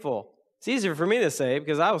is faithful. It's easier for me to say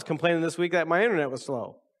because I was complaining this week that my internet was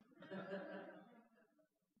slow.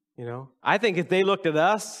 You know, I think if they looked at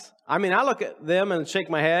us, I look at them and shake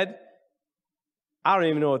my head. I don't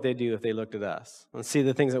even know what they'd do if they looked at us and see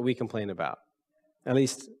the things that we complain about. At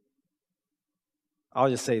least, I'll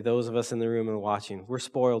just say those of us in the room and watching, we're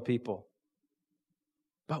spoiled people.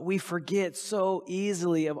 But we forget so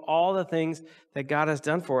easily of all the things that God has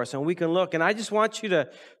done for us. And we can look. And I just want you to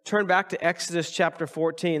turn back to Exodus chapter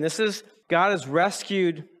 14. God has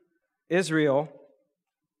rescued Israel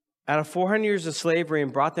out of 400 years of slavery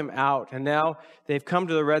and brought them out. And now they've come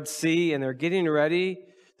to the Red Sea and they're getting ready.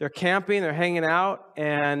 They're camping, they're hanging out,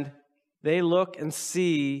 and they look and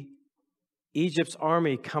see Egypt's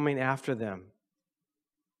army coming after them.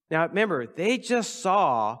 Now remember, they just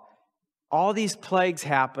saw all these plagues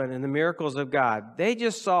happen and the miracles of God. They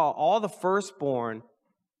just saw all the firstborn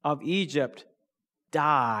of Egypt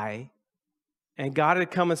die. And God had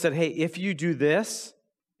come and said, hey, if you do this,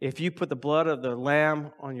 if you put the blood of the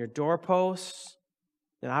lamb on your doorposts,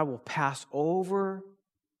 then I will pass over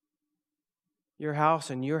your house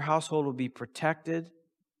and your household will be protected.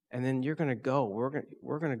 And then you're going to go. We're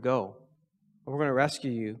going to go. We're going to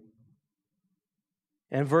rescue you.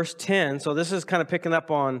 And verse 10, so this is kind of picking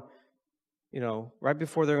up on, right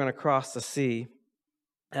before they're going to cross the sea.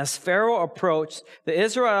 As Pharaoh approached, the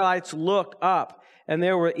Israelites looked up, and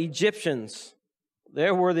there were Egyptians.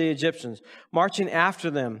 There were the Egyptians marching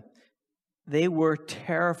after them. They were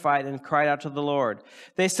terrified and cried out to the Lord.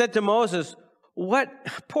 They said to Moses, what?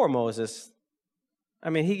 Poor Moses.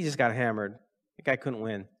 He just got hammered. The guy couldn't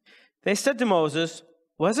win. They said to Moses,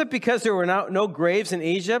 was it because there were no graves in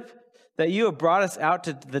Egypt that you have brought us out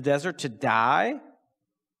to the desert to die?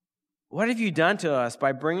 What have you done to us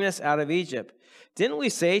by bringing us out of Egypt? Didn't we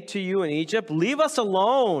say to you in Egypt, leave us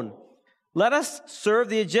alone, Let us serve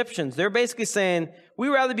the Egyptians. They're basically saying, we'd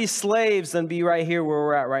rather be slaves than be right here where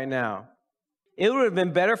we're at right now. It would have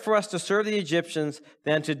been better for us to serve the Egyptians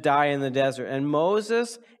than to die in the desert. And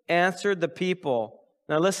Moses answered the people.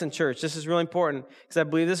 Now listen, church, this is really important because I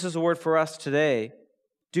believe this is a word for us today.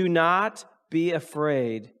 Do not be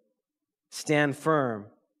afraid. Stand firm,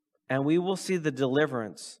 and we will see the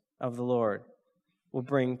deliverance of the Lord will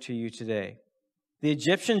bring to you today. The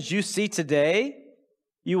Egyptians you see today,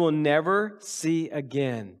 you will never see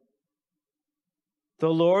again. The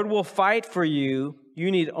Lord will fight for you.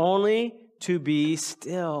 You need only to be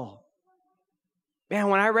still. Man,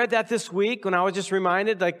 when I read that this week, when I was just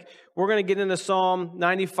reminded, like, we're going to get into Psalm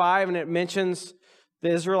 95, and it mentions the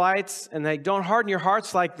Israelites, and they don't harden your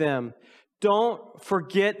hearts like them. Don't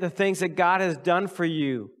forget the things that God has done for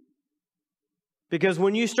you. Because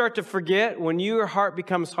when you start to forget, when your heart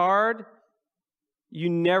becomes hard, you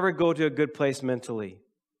never go to a good place mentally.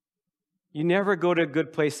 You never go to a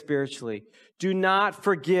good place spiritually. Do not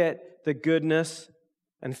forget the goodness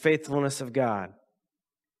and faithfulness of God.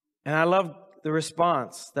 And I love the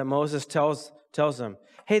response that Moses tells them.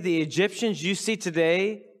 Hey, the Egyptians you see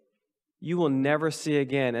today, you will never see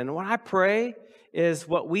again. And what I pray is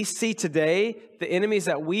what we see today, the enemies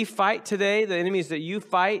that we fight today, the enemies that you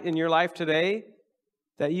fight in your life today,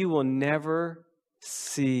 that you will never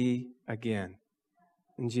see again.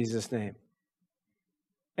 In Jesus' name.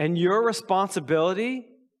 And your responsibility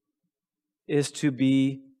is to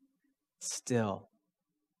be still.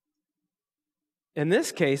 In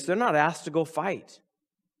this case, they're not asked to go fight.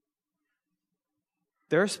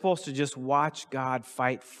 They're supposed to just watch God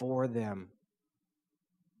fight for them.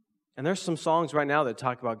 And there's some songs right now that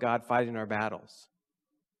talk about God fighting our battles.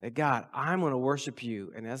 That God, I'm going to worship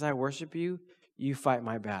you, and as I worship you, you fight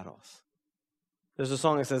my battles. There's a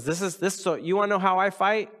song that says, this. So you want to know how I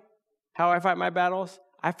fight? How I fight my battles?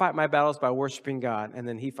 I fight my battles by worshiping God, and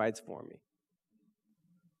then He fights for me.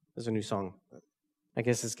 There's a new song. I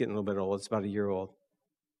guess it's getting a little bit old. It's about a year old.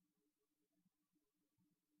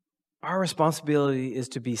 Our responsibility is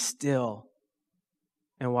to be still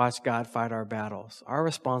and watch God fight our battles. Our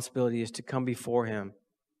responsibility is to come before Him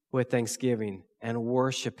with thanksgiving and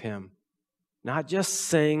worship Him. Not just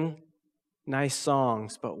sing nice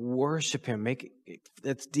songs, but worship Him. Make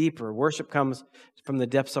it's deeper. Worship comes from the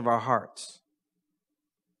depths of our hearts.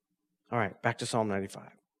 All right, back to Psalm 95.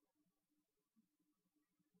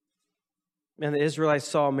 Man, the Israelites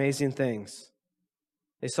saw amazing things.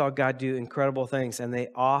 They saw God do incredible things, and they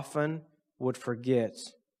often would forget.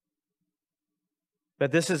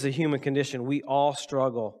 But this is a human condition. We all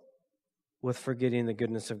struggle with forgetting the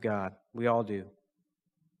goodness of God. We all do.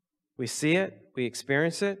 We see it, we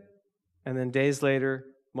experience it, and then days later,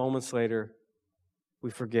 moments later,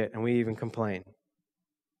 we forget and we even complain.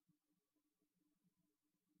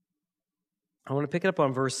 I want to pick it up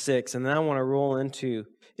on verse 6, and then I want to roll into,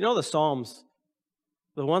 the Psalms,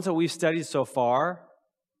 the ones that we've studied so far,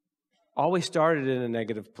 always started in a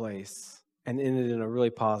negative place and ended in a really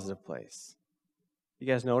positive place. You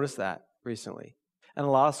guys noticed that recently? And a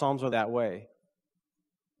lot of Psalms are that way.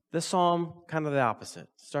 This Psalm, kind of the opposite.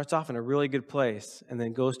 Starts off in a really good place and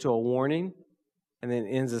then goes to a warning and then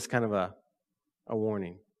ends as kind of a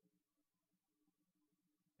warning.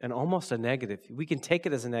 And almost a negative. We can take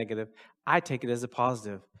it as a negative. I take it as a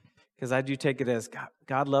positive because I do take it as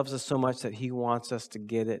God loves us so much that He wants us to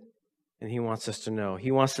get it and He wants us to know. He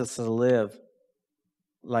wants us to live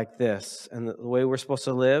like this. And the way we're supposed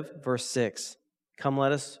to live, verse 6, come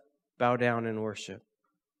let us bow down and worship.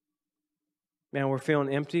 Man, we're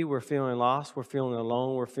feeling empty. We're feeling lost. We're feeling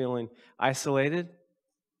alone. We're feeling isolated.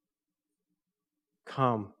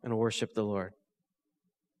 Come and worship the Lord.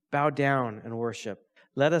 Bow down and worship.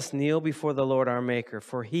 Let us kneel before the Lord our Maker,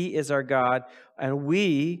 for He is our God, and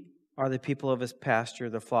we are the people of His pasture,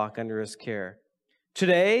 the flock under His care.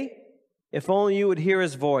 Today, if only you would hear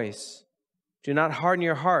His voice, do not harden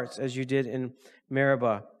your hearts as you did in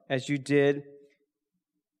Meribah, as you did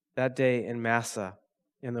that day in Massah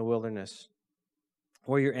in the wilderness,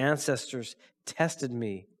 where your ancestors tested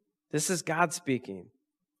me. This is God speaking.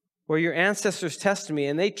 Where your ancestors tested me,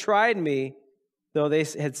 and they tried me, though they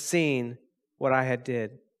had seen what I had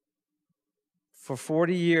did. For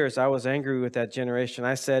 40 years I was angry with that generation.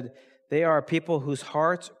 I said, they are a people whose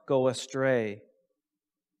hearts go astray,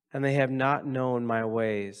 and they have not known my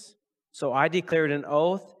ways. So I declared an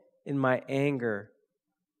oath in my anger.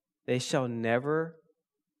 They shall never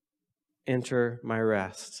enter my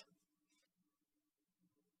rest.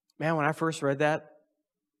 Man, when I first read that,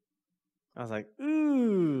 I was like,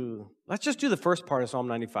 ooh, let's just do the first part of Psalm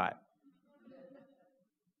 95.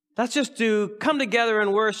 Let's just come together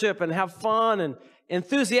and worship and have fun and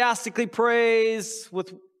enthusiastically praise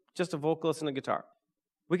with just a vocalist and a guitar.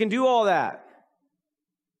 We can do all that.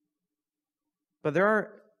 But there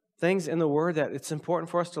are things in the Word that it's important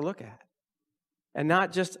for us to look at. And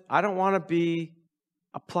not just, I don't want to be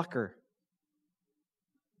a plucker.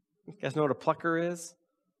 You guys know what a plucker is?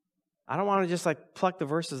 I don't want to just like pluck the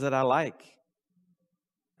verses that I like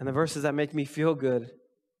and the verses that make me feel good.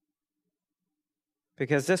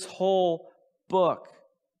 Because this whole book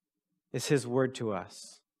is His Word to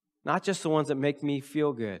us, not just the ones that make me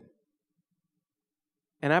feel good.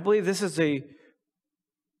 And I believe this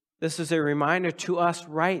is a reminder to us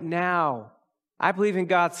right now. I believe in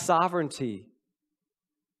God's sovereignty.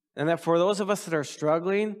 And that for those of us that are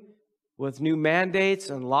struggling with new mandates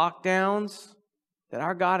and lockdowns, that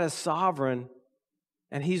our God is sovereign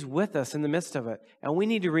and He's with us in the midst of it. And we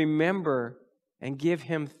need to remember and give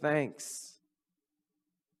Him thanks.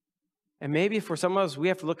 And maybe for some of us, we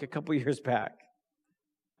have to look a couple years back.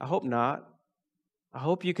 I hope not. I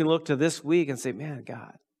hope you can look to this week and say, man,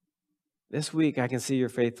 God, this week I can see your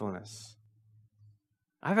faithfulness.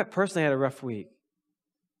 I've personally had a rough week.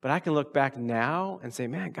 But I can look back now and say,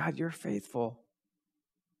 man, God, you're faithful.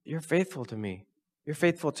 You're faithful to me. You're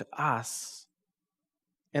faithful to us.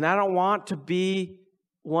 And I don't want to be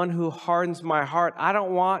one who hardens my heart. I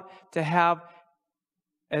don't want to have,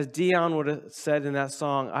 as Dion would have said in that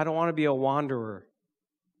song, I don't want to be a wanderer.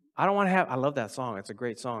 I love that song. It's a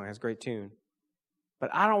great song. It has a great tune. But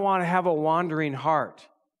I don't want to have a wandering heart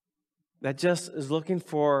that just is looking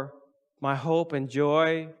for my hope and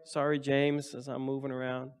joy. Sorry, James, as I'm moving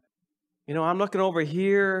around. You know, I'm looking over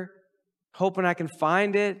here, hoping I can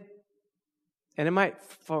find it. And it might,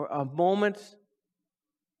 for a moment,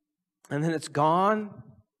 and then it's gone.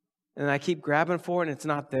 And I keep grabbing for it, and it's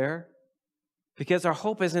not there. Because our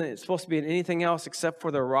hope isn't supposed to be in anything else except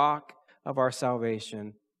for the rock of our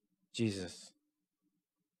salvation, Jesus.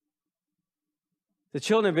 The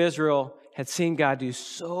children of Israel had seen God do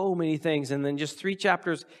so many things. And then just 3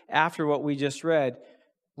 chapters after what we just read,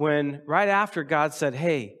 right after God said,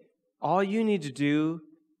 hey, all you need to do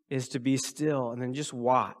is to be still and then just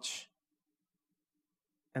watch.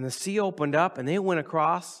 And the sea opened up and they went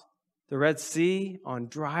across the Red Sea on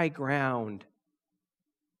dry ground.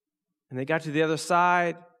 And they got to the other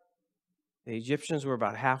side. The Egyptians were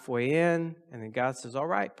about halfway in. And then God says, all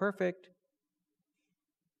right, perfect.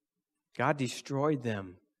 God destroyed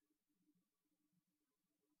them.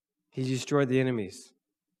 He destroyed the enemies.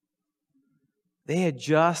 They had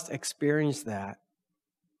just experienced that.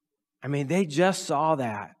 I mean, they just saw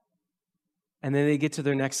that. And then they get to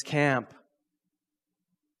their next camp.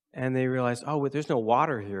 And they realize, oh, there's no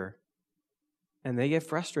water here. And they get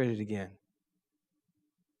frustrated again.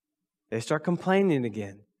 They start complaining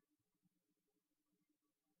again.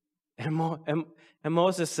 And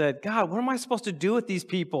Moses said, God, what am I supposed to do with these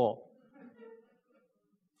people?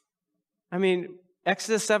 I mean,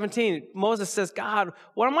 Exodus 17, Moses says, God,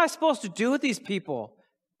 what am I supposed to do with these people?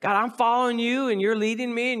 God, I'm following you and you're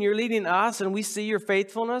leading me and you're leading us and we see your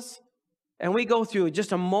faithfulness. And we go through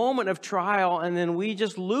just a moment of trial and then we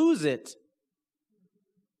just lose it.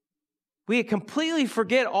 We completely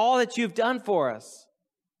forget all that you've done for us.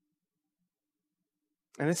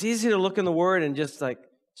 And it's easy to look in the Word and just like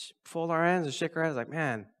fold our hands and shake our heads like,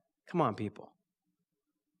 man, come on, people.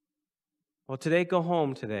 Well, go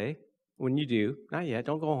home today. When you do, not yet,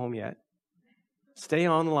 don't go home yet. Stay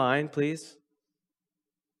on the line, please.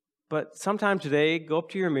 But sometime today, go up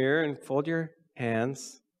to your mirror and fold your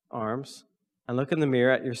hands, arms, and look in the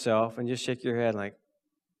mirror at yourself and just shake your head like,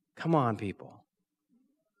 come on, people.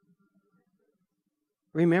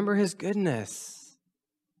 Remember His goodness.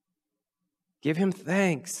 Give Him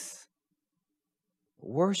thanks.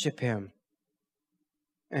 Worship Him.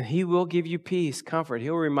 And He will give you peace, comfort.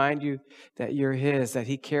 He'll remind you that you're His, that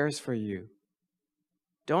He cares for you.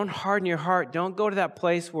 Don't harden your heart. Don't go to that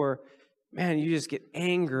place where, man, you just get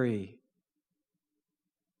angry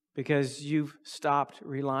because you've stopped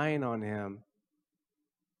relying on Him.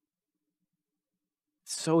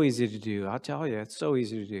 It's so easy to do. I'll tell you, it's so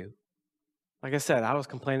easy to do. Like I said, I was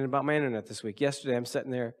complaining about my internet this week. Yesterday, I'm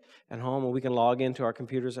sitting there at home, and we can log into our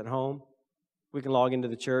computers at home. We can log into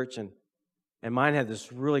the church, and mine had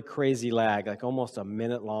this really crazy lag, like almost a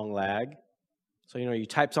minute-long lag. So, you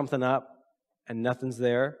type something up, and nothing's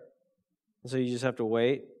there. And so you just have to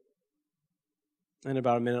wait. And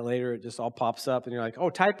about a minute later, it just all pops up, and you're like,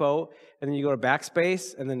 oh, typo. And then you go to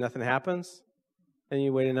backspace, and then nothing happens. Then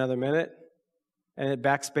you wait another minute, and it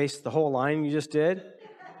backspaced the whole line you just did.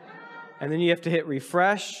 And then you have to hit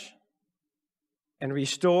refresh and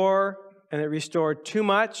restore, and it restored too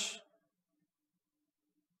much.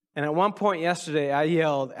 And at one point yesterday, I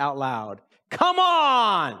yelled out loud, Come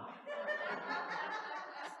on!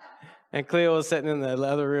 And Cleo was sitting in the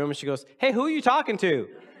other room, and she goes, hey, who are you talking to?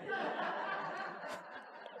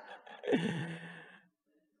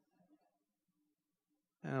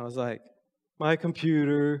 And I was like, my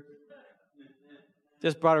computer.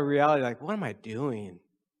 Just brought a reality like, what am I doing?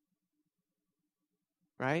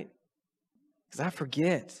 Right? Because I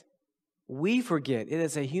forget. We forget. It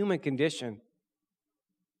is a human condition.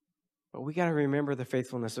 But we got to remember the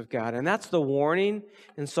faithfulness of God. And that's the warning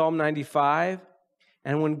in Psalm 95.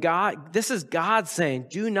 And when this is God saying,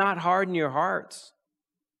 do not harden your hearts.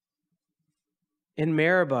 In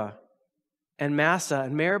Meribah and Massah,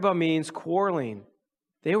 and Meribah means quarreling.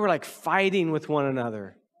 They were like fighting with one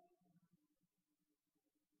another.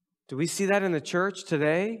 Do we see that in the church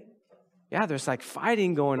today? Yeah, there's like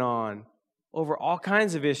fighting going on over all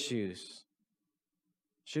kinds of issues.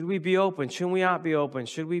 Should we be open? Should we not be open?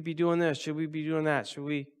 Should we be doing this? Should we be doing that?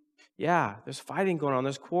 Yeah, there's fighting going on.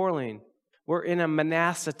 There's quarreling. We're in a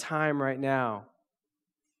Manasseh time right now.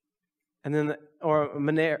 And then,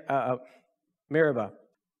 Meribah.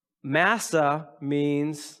 Massah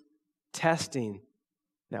means testing.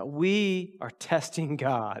 Now, we are testing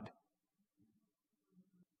God.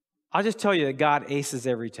 I'll just tell you that God aces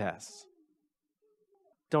every test.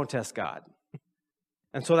 Don't test God.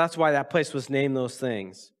 And so that's why that place was named those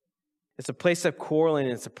things. It's a place of quarreling.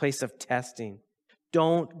 It's a place of testing.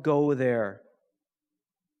 Don't go there.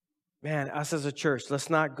 Man, us as a church, let's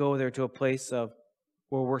not go there to a place of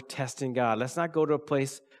where we're testing God. Let's not go to a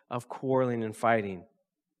place of quarreling and fighting.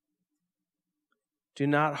 Do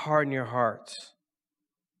not harden your hearts.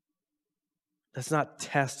 Let's not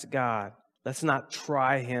test God. Let's not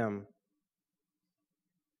try Him.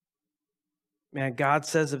 Man, God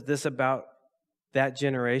says of this about that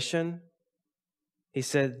generation. He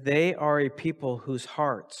said, they are a people whose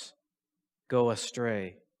hearts go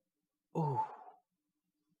astray. Ooh.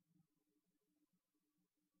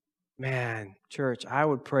 Man, church, I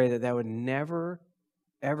would pray that that would never,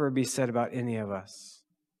 ever be said about any of us.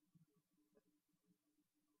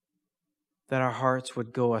 That our hearts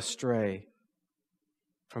would go astray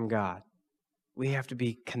from God. We have to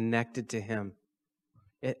be connected to Him.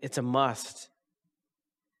 It's a must.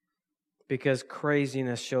 Because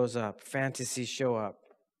craziness shows up, fantasies show up,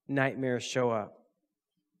 nightmares show up.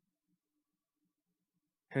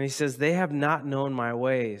 And He says, they have not known my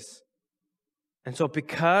ways. And so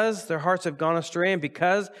because their hearts have gone astray and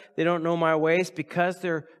because they don't know my ways, because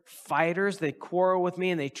they're fighters, they quarrel with me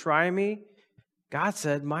and they try me, God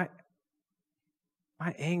said, my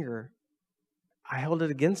anger, I held it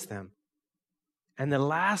against them. And the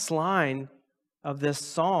last line of this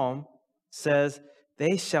psalm says,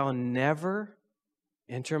 they shall never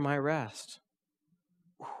enter my rest.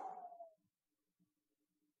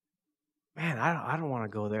 Man, I don't want to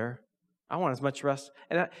go there. I want as much rest.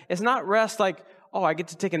 And it's not rest like, oh, I get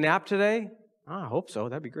to take a nap today? Oh, I hope so.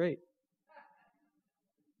 That'd be great.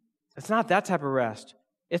 It's not that type of rest.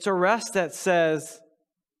 It's a rest that says,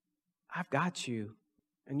 I've got you.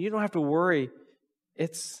 And you don't have to worry.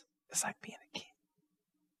 It's like being a kid.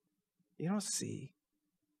 You don't see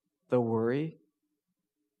the worry.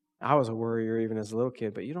 I was a worrier even as a little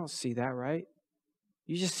kid, but you don't see that, right?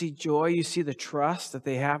 You just see joy. You see the trust that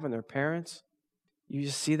they have in their parents. You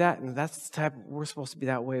just see that, and that's the type, we're supposed to be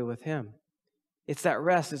that way with Him. It's that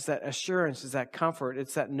rest. It's that assurance. It's that comfort.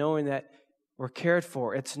 It's that knowing that we're cared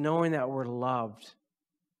for. It's knowing that we're loved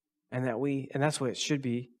and and that's what it should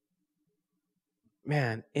be.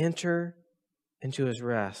 Man, enter into His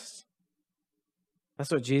rest.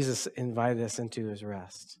 That's what Jesus invited us into, His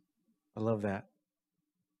rest. I love that.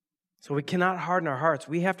 So we cannot harden our hearts.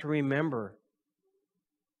 We have to remember.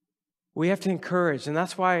 We have to encourage. And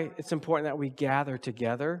that's why it's important that we gather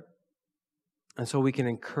together. And so we can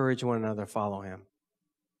encourage one another to follow Him.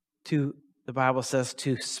 The Bible says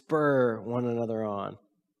to spur one another on.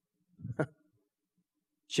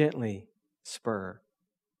 Gently spur.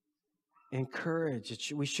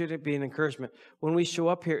 Encourage. We should be an encouragement. When we show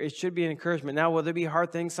up here, it should be an encouragement. Now, will there be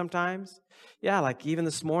hard things sometimes? Yeah, like even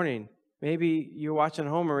this morning. Maybe you're watching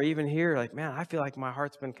at home or even here, like, man, I feel like my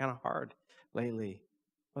heart's been kind of hard lately.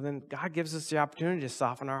 Well, then God gives us the opportunity to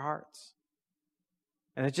soften our hearts.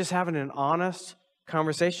 And it's just having an honest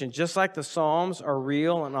conversation. Just like the Psalms are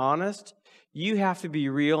real and honest, you have to be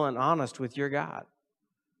real and honest with your God.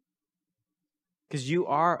 Because you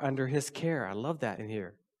are under His care. I love that in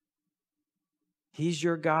here. He's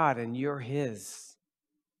your God and you're His.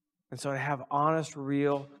 And so to have honest,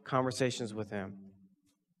 real conversations with Him.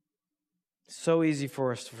 So easy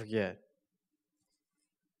for us to forget.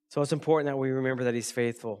 So it's important that we remember that He's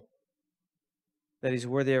faithful, that He's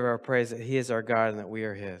worthy of our praise, that He is our God, and that we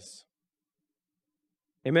are His.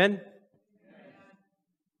 Amen?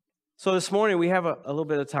 So this morning we have a little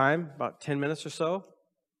bit of time, about 10 minutes or so.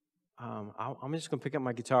 I'm just going to pick up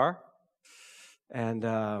my guitar, and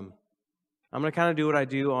I'm going to kind of do what I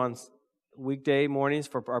do on weekday mornings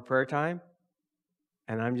for our prayer time.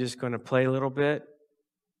 And I'm just going to play a little bit,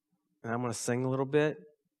 and I'm going to sing a little bit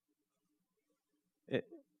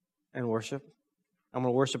and worship. I'm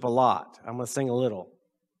going to worship a lot. I'm going to sing a little,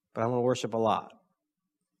 but I'm going to worship a lot.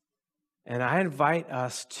 And I invite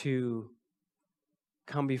us to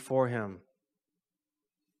come before Him.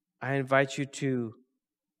 I invite you to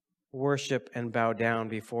worship and bow down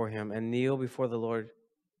before Him and kneel before the Lord,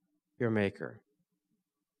 your Maker.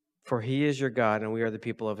 For He is your God, and we are the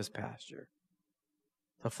people of His pasture,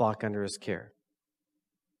 the flock under His care.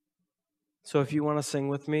 So if you want to sing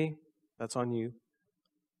with me, that's on you.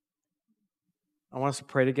 I want us to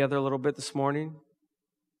pray together a little bit this morning.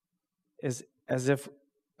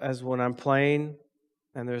 As when I'm playing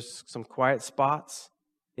and there's some quiet spots,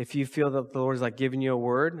 if you feel that the Lord is like giving you a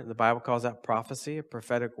word, the Bible calls that prophecy, a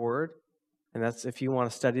prophetic word. And that's, if you want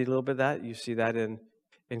to study a little bit of that, you see that in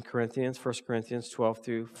Corinthians, 1 Corinthians 12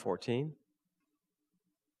 through 14.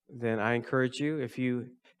 Then I encourage you, if you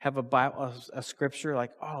have a Bible, a scripture,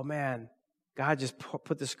 like, oh man, God just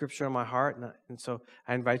put the scripture on my heart, and so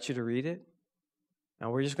I invite you to read it. Now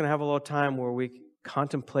we're just going to have a little time where we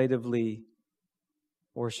contemplatively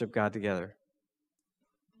worship God together.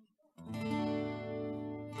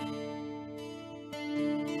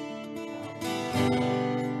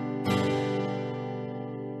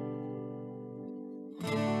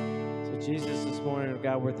 So Jesus, this morning,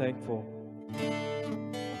 God, we're thankful.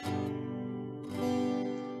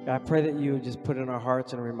 God, I pray that you would just put in our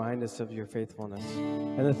hearts and remind us of your faithfulness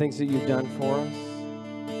and the things that you've done for us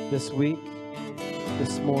this week,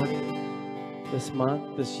 this morning, this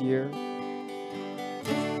month, this year.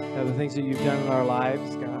 God, the things that you've done in our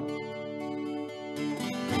lives, God.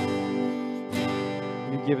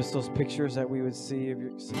 You give us those pictures that we would see of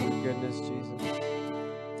your goodness, Jesus.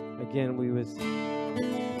 Again, we would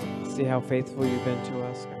see how faithful you've been to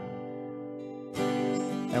us, God.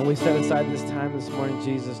 And we set aside this time this morning,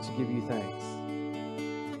 Jesus, to give you thanks,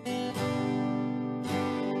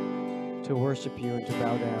 to worship you and to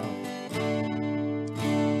bow down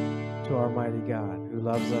to our mighty God who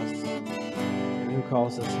loves us and who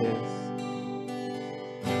calls us His.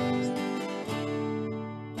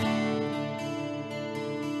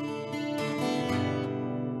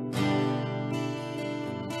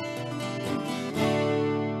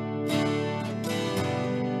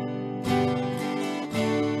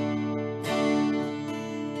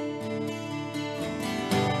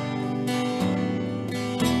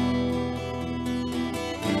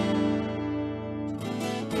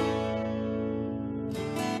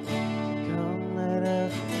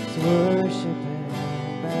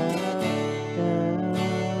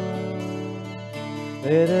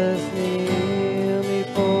 Let us kneel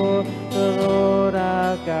before the Lord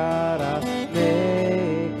our God, our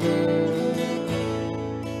Maker.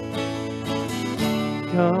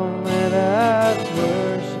 Come, let us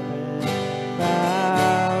worship and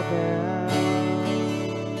bow down.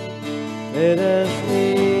 Let us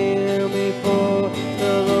kneel before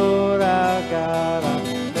the Lord our God, our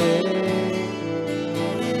Maker.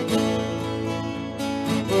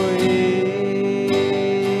 For He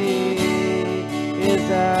is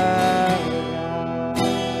our God.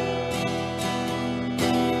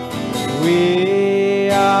 We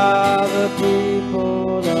are the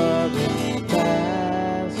people of His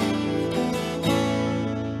pasture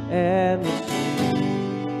and the sheep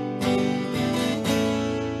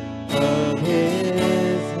of His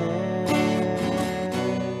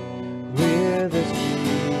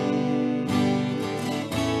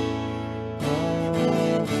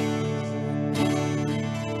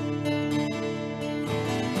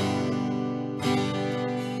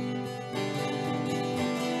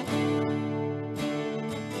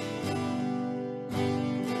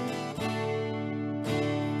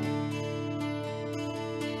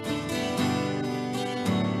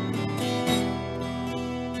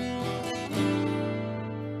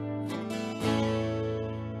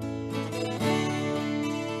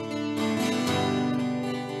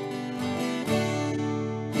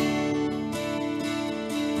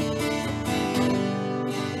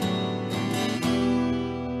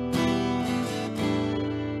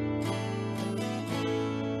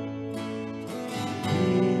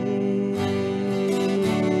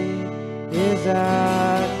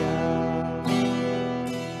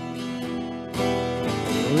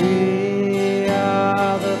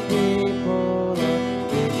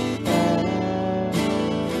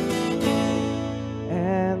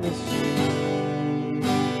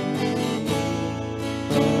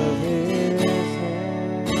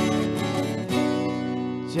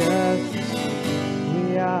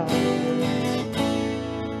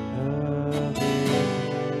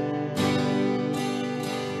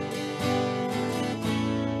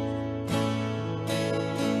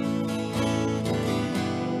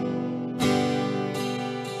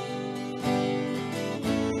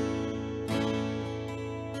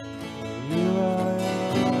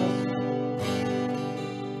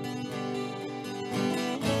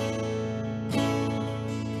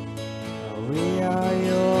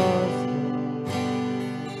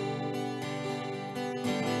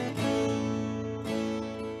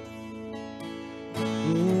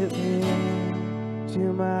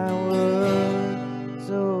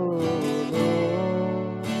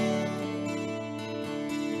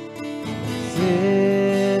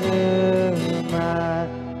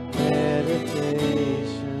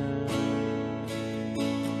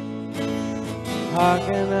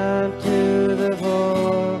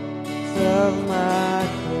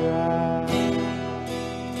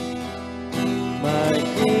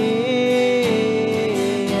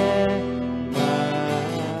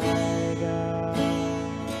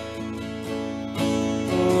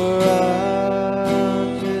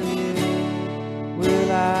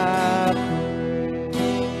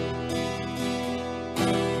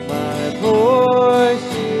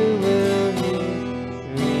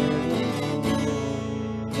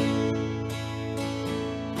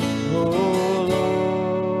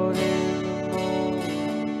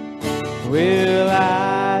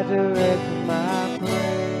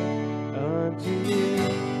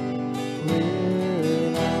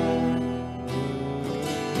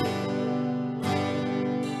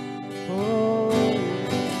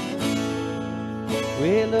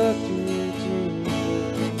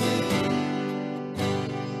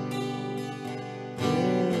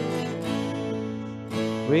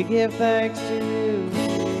We give thanks to you,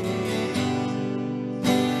 Jesus.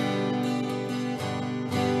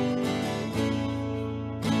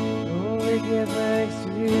 Oh, we give thanks to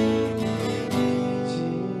you,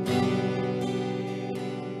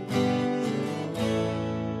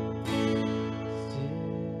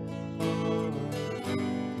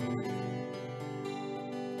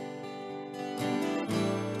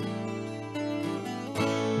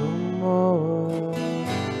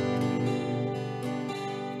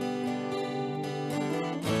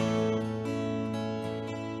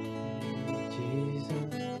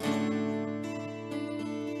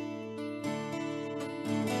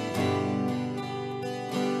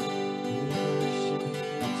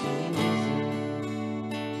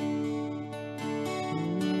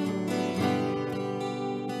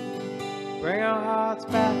 bring our hearts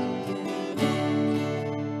back again.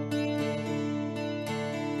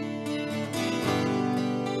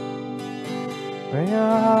 Bring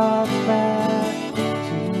our hearts back to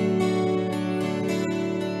you.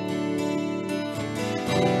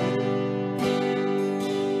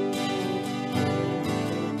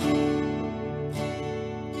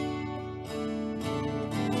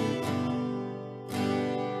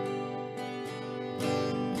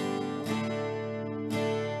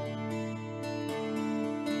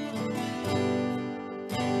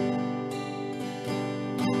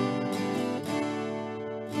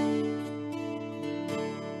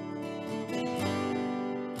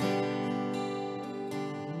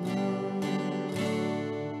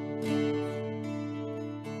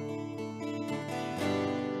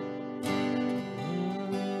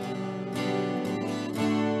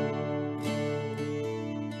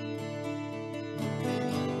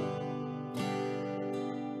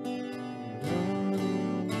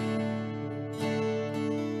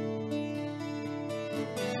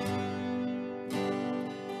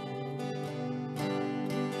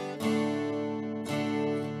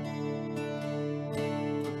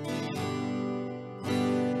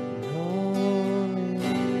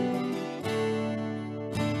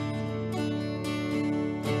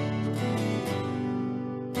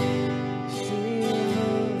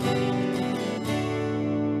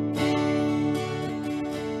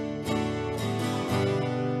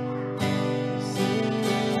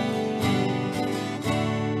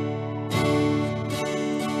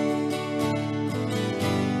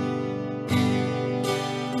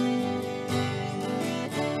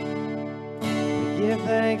 Give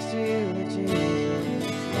thanks to you, Jesus.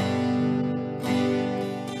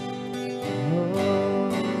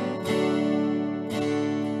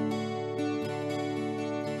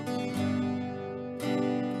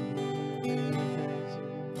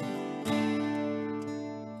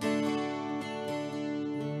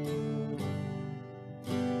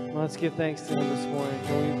 Let's give thanks to him this morning.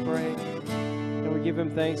 Can we pray? Can we give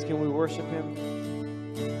him thanks? Can we worship him?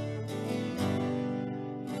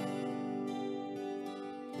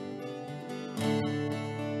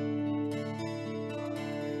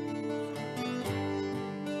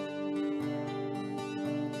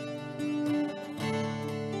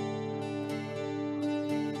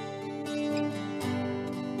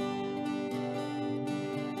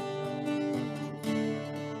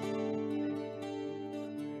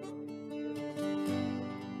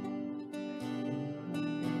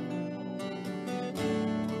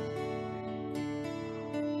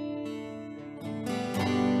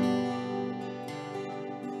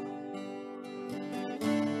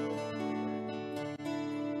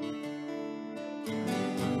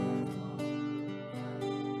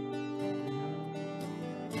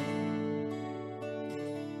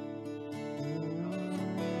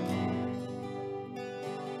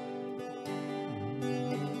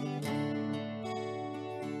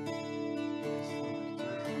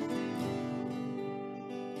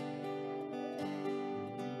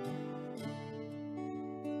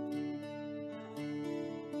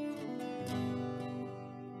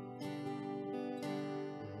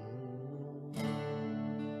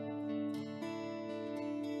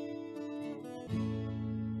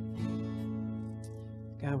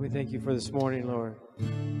 God, we thank you for this morning, Lord.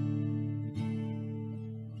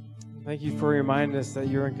 Thank you for reminding us that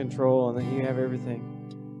you're in control and that you have everything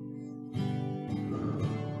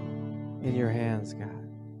in your hands, God.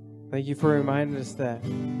 Thank you for reminding us that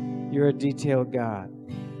you're a detailed God.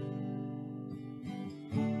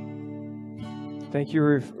 Thank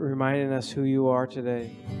you for reminding us who you are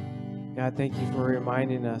today. God, thank you for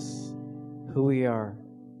reminding us who we are,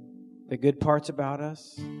 the good parts about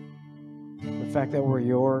us, the fact that we're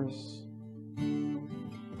yours.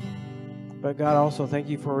 But God, also thank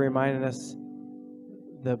you for reminding us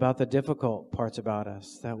about the difficult parts about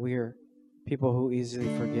us, that we're people who easily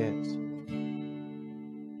forget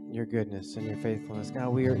your goodness and your faithfulness. God,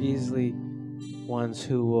 we are easily ones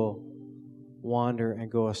who will wander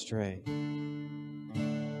and go astray.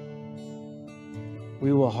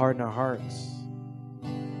 We will harden our hearts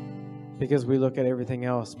because we look at everything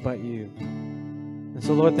else but you. And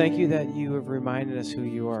so, Lord, thank you that you have reminded us who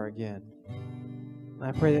you are again. And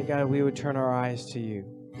I pray that, God, we would turn our eyes to you.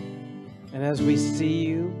 And as we see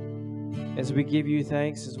you, as we give you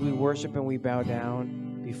thanks, as we worship and we bow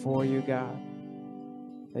down before you, God,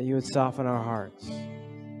 that you would soften our hearts.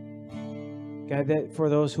 God, that for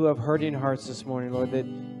those who have hurting hearts this morning, Lord, that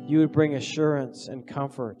you would bring assurance and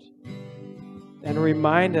comfort. And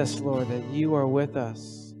remind us, Lord, that you are with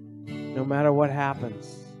us no matter what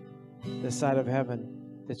happens this side of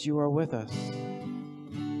heaven, that you are with us.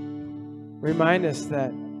 Remind us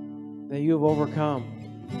that you have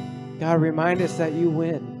overcome. God, remind us that you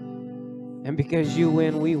win. And because you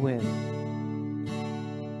win, we win.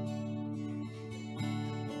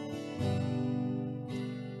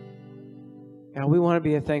 God, we want to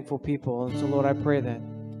be a thankful people. And so, Lord, I pray that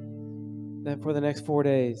for the next 4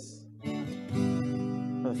 days,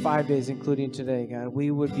 for the 5 days, including today, God, we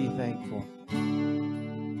would be thankful.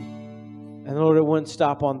 And Lord, it wouldn't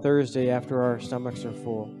stop on Thursday after our stomachs are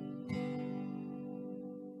full.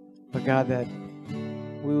 But God, that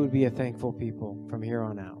we would be a thankful people from here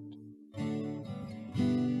on out.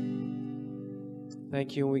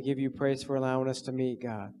 Thank you, and we give you praise for allowing us to meet,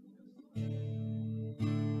 God.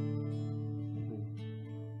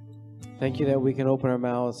 Thank you that we can open our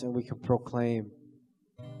mouths and we can proclaim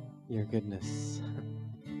your goodness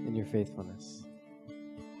and your faithfulness.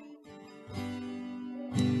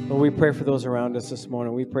 Lord, we pray for those around us this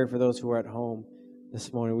morning. We pray for those who are at home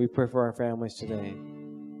this morning. We pray for our families today.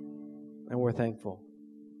 And we're thankful.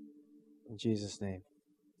 In Jesus' name,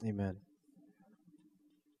 amen.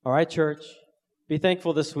 All right, church, be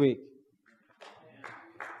thankful this week.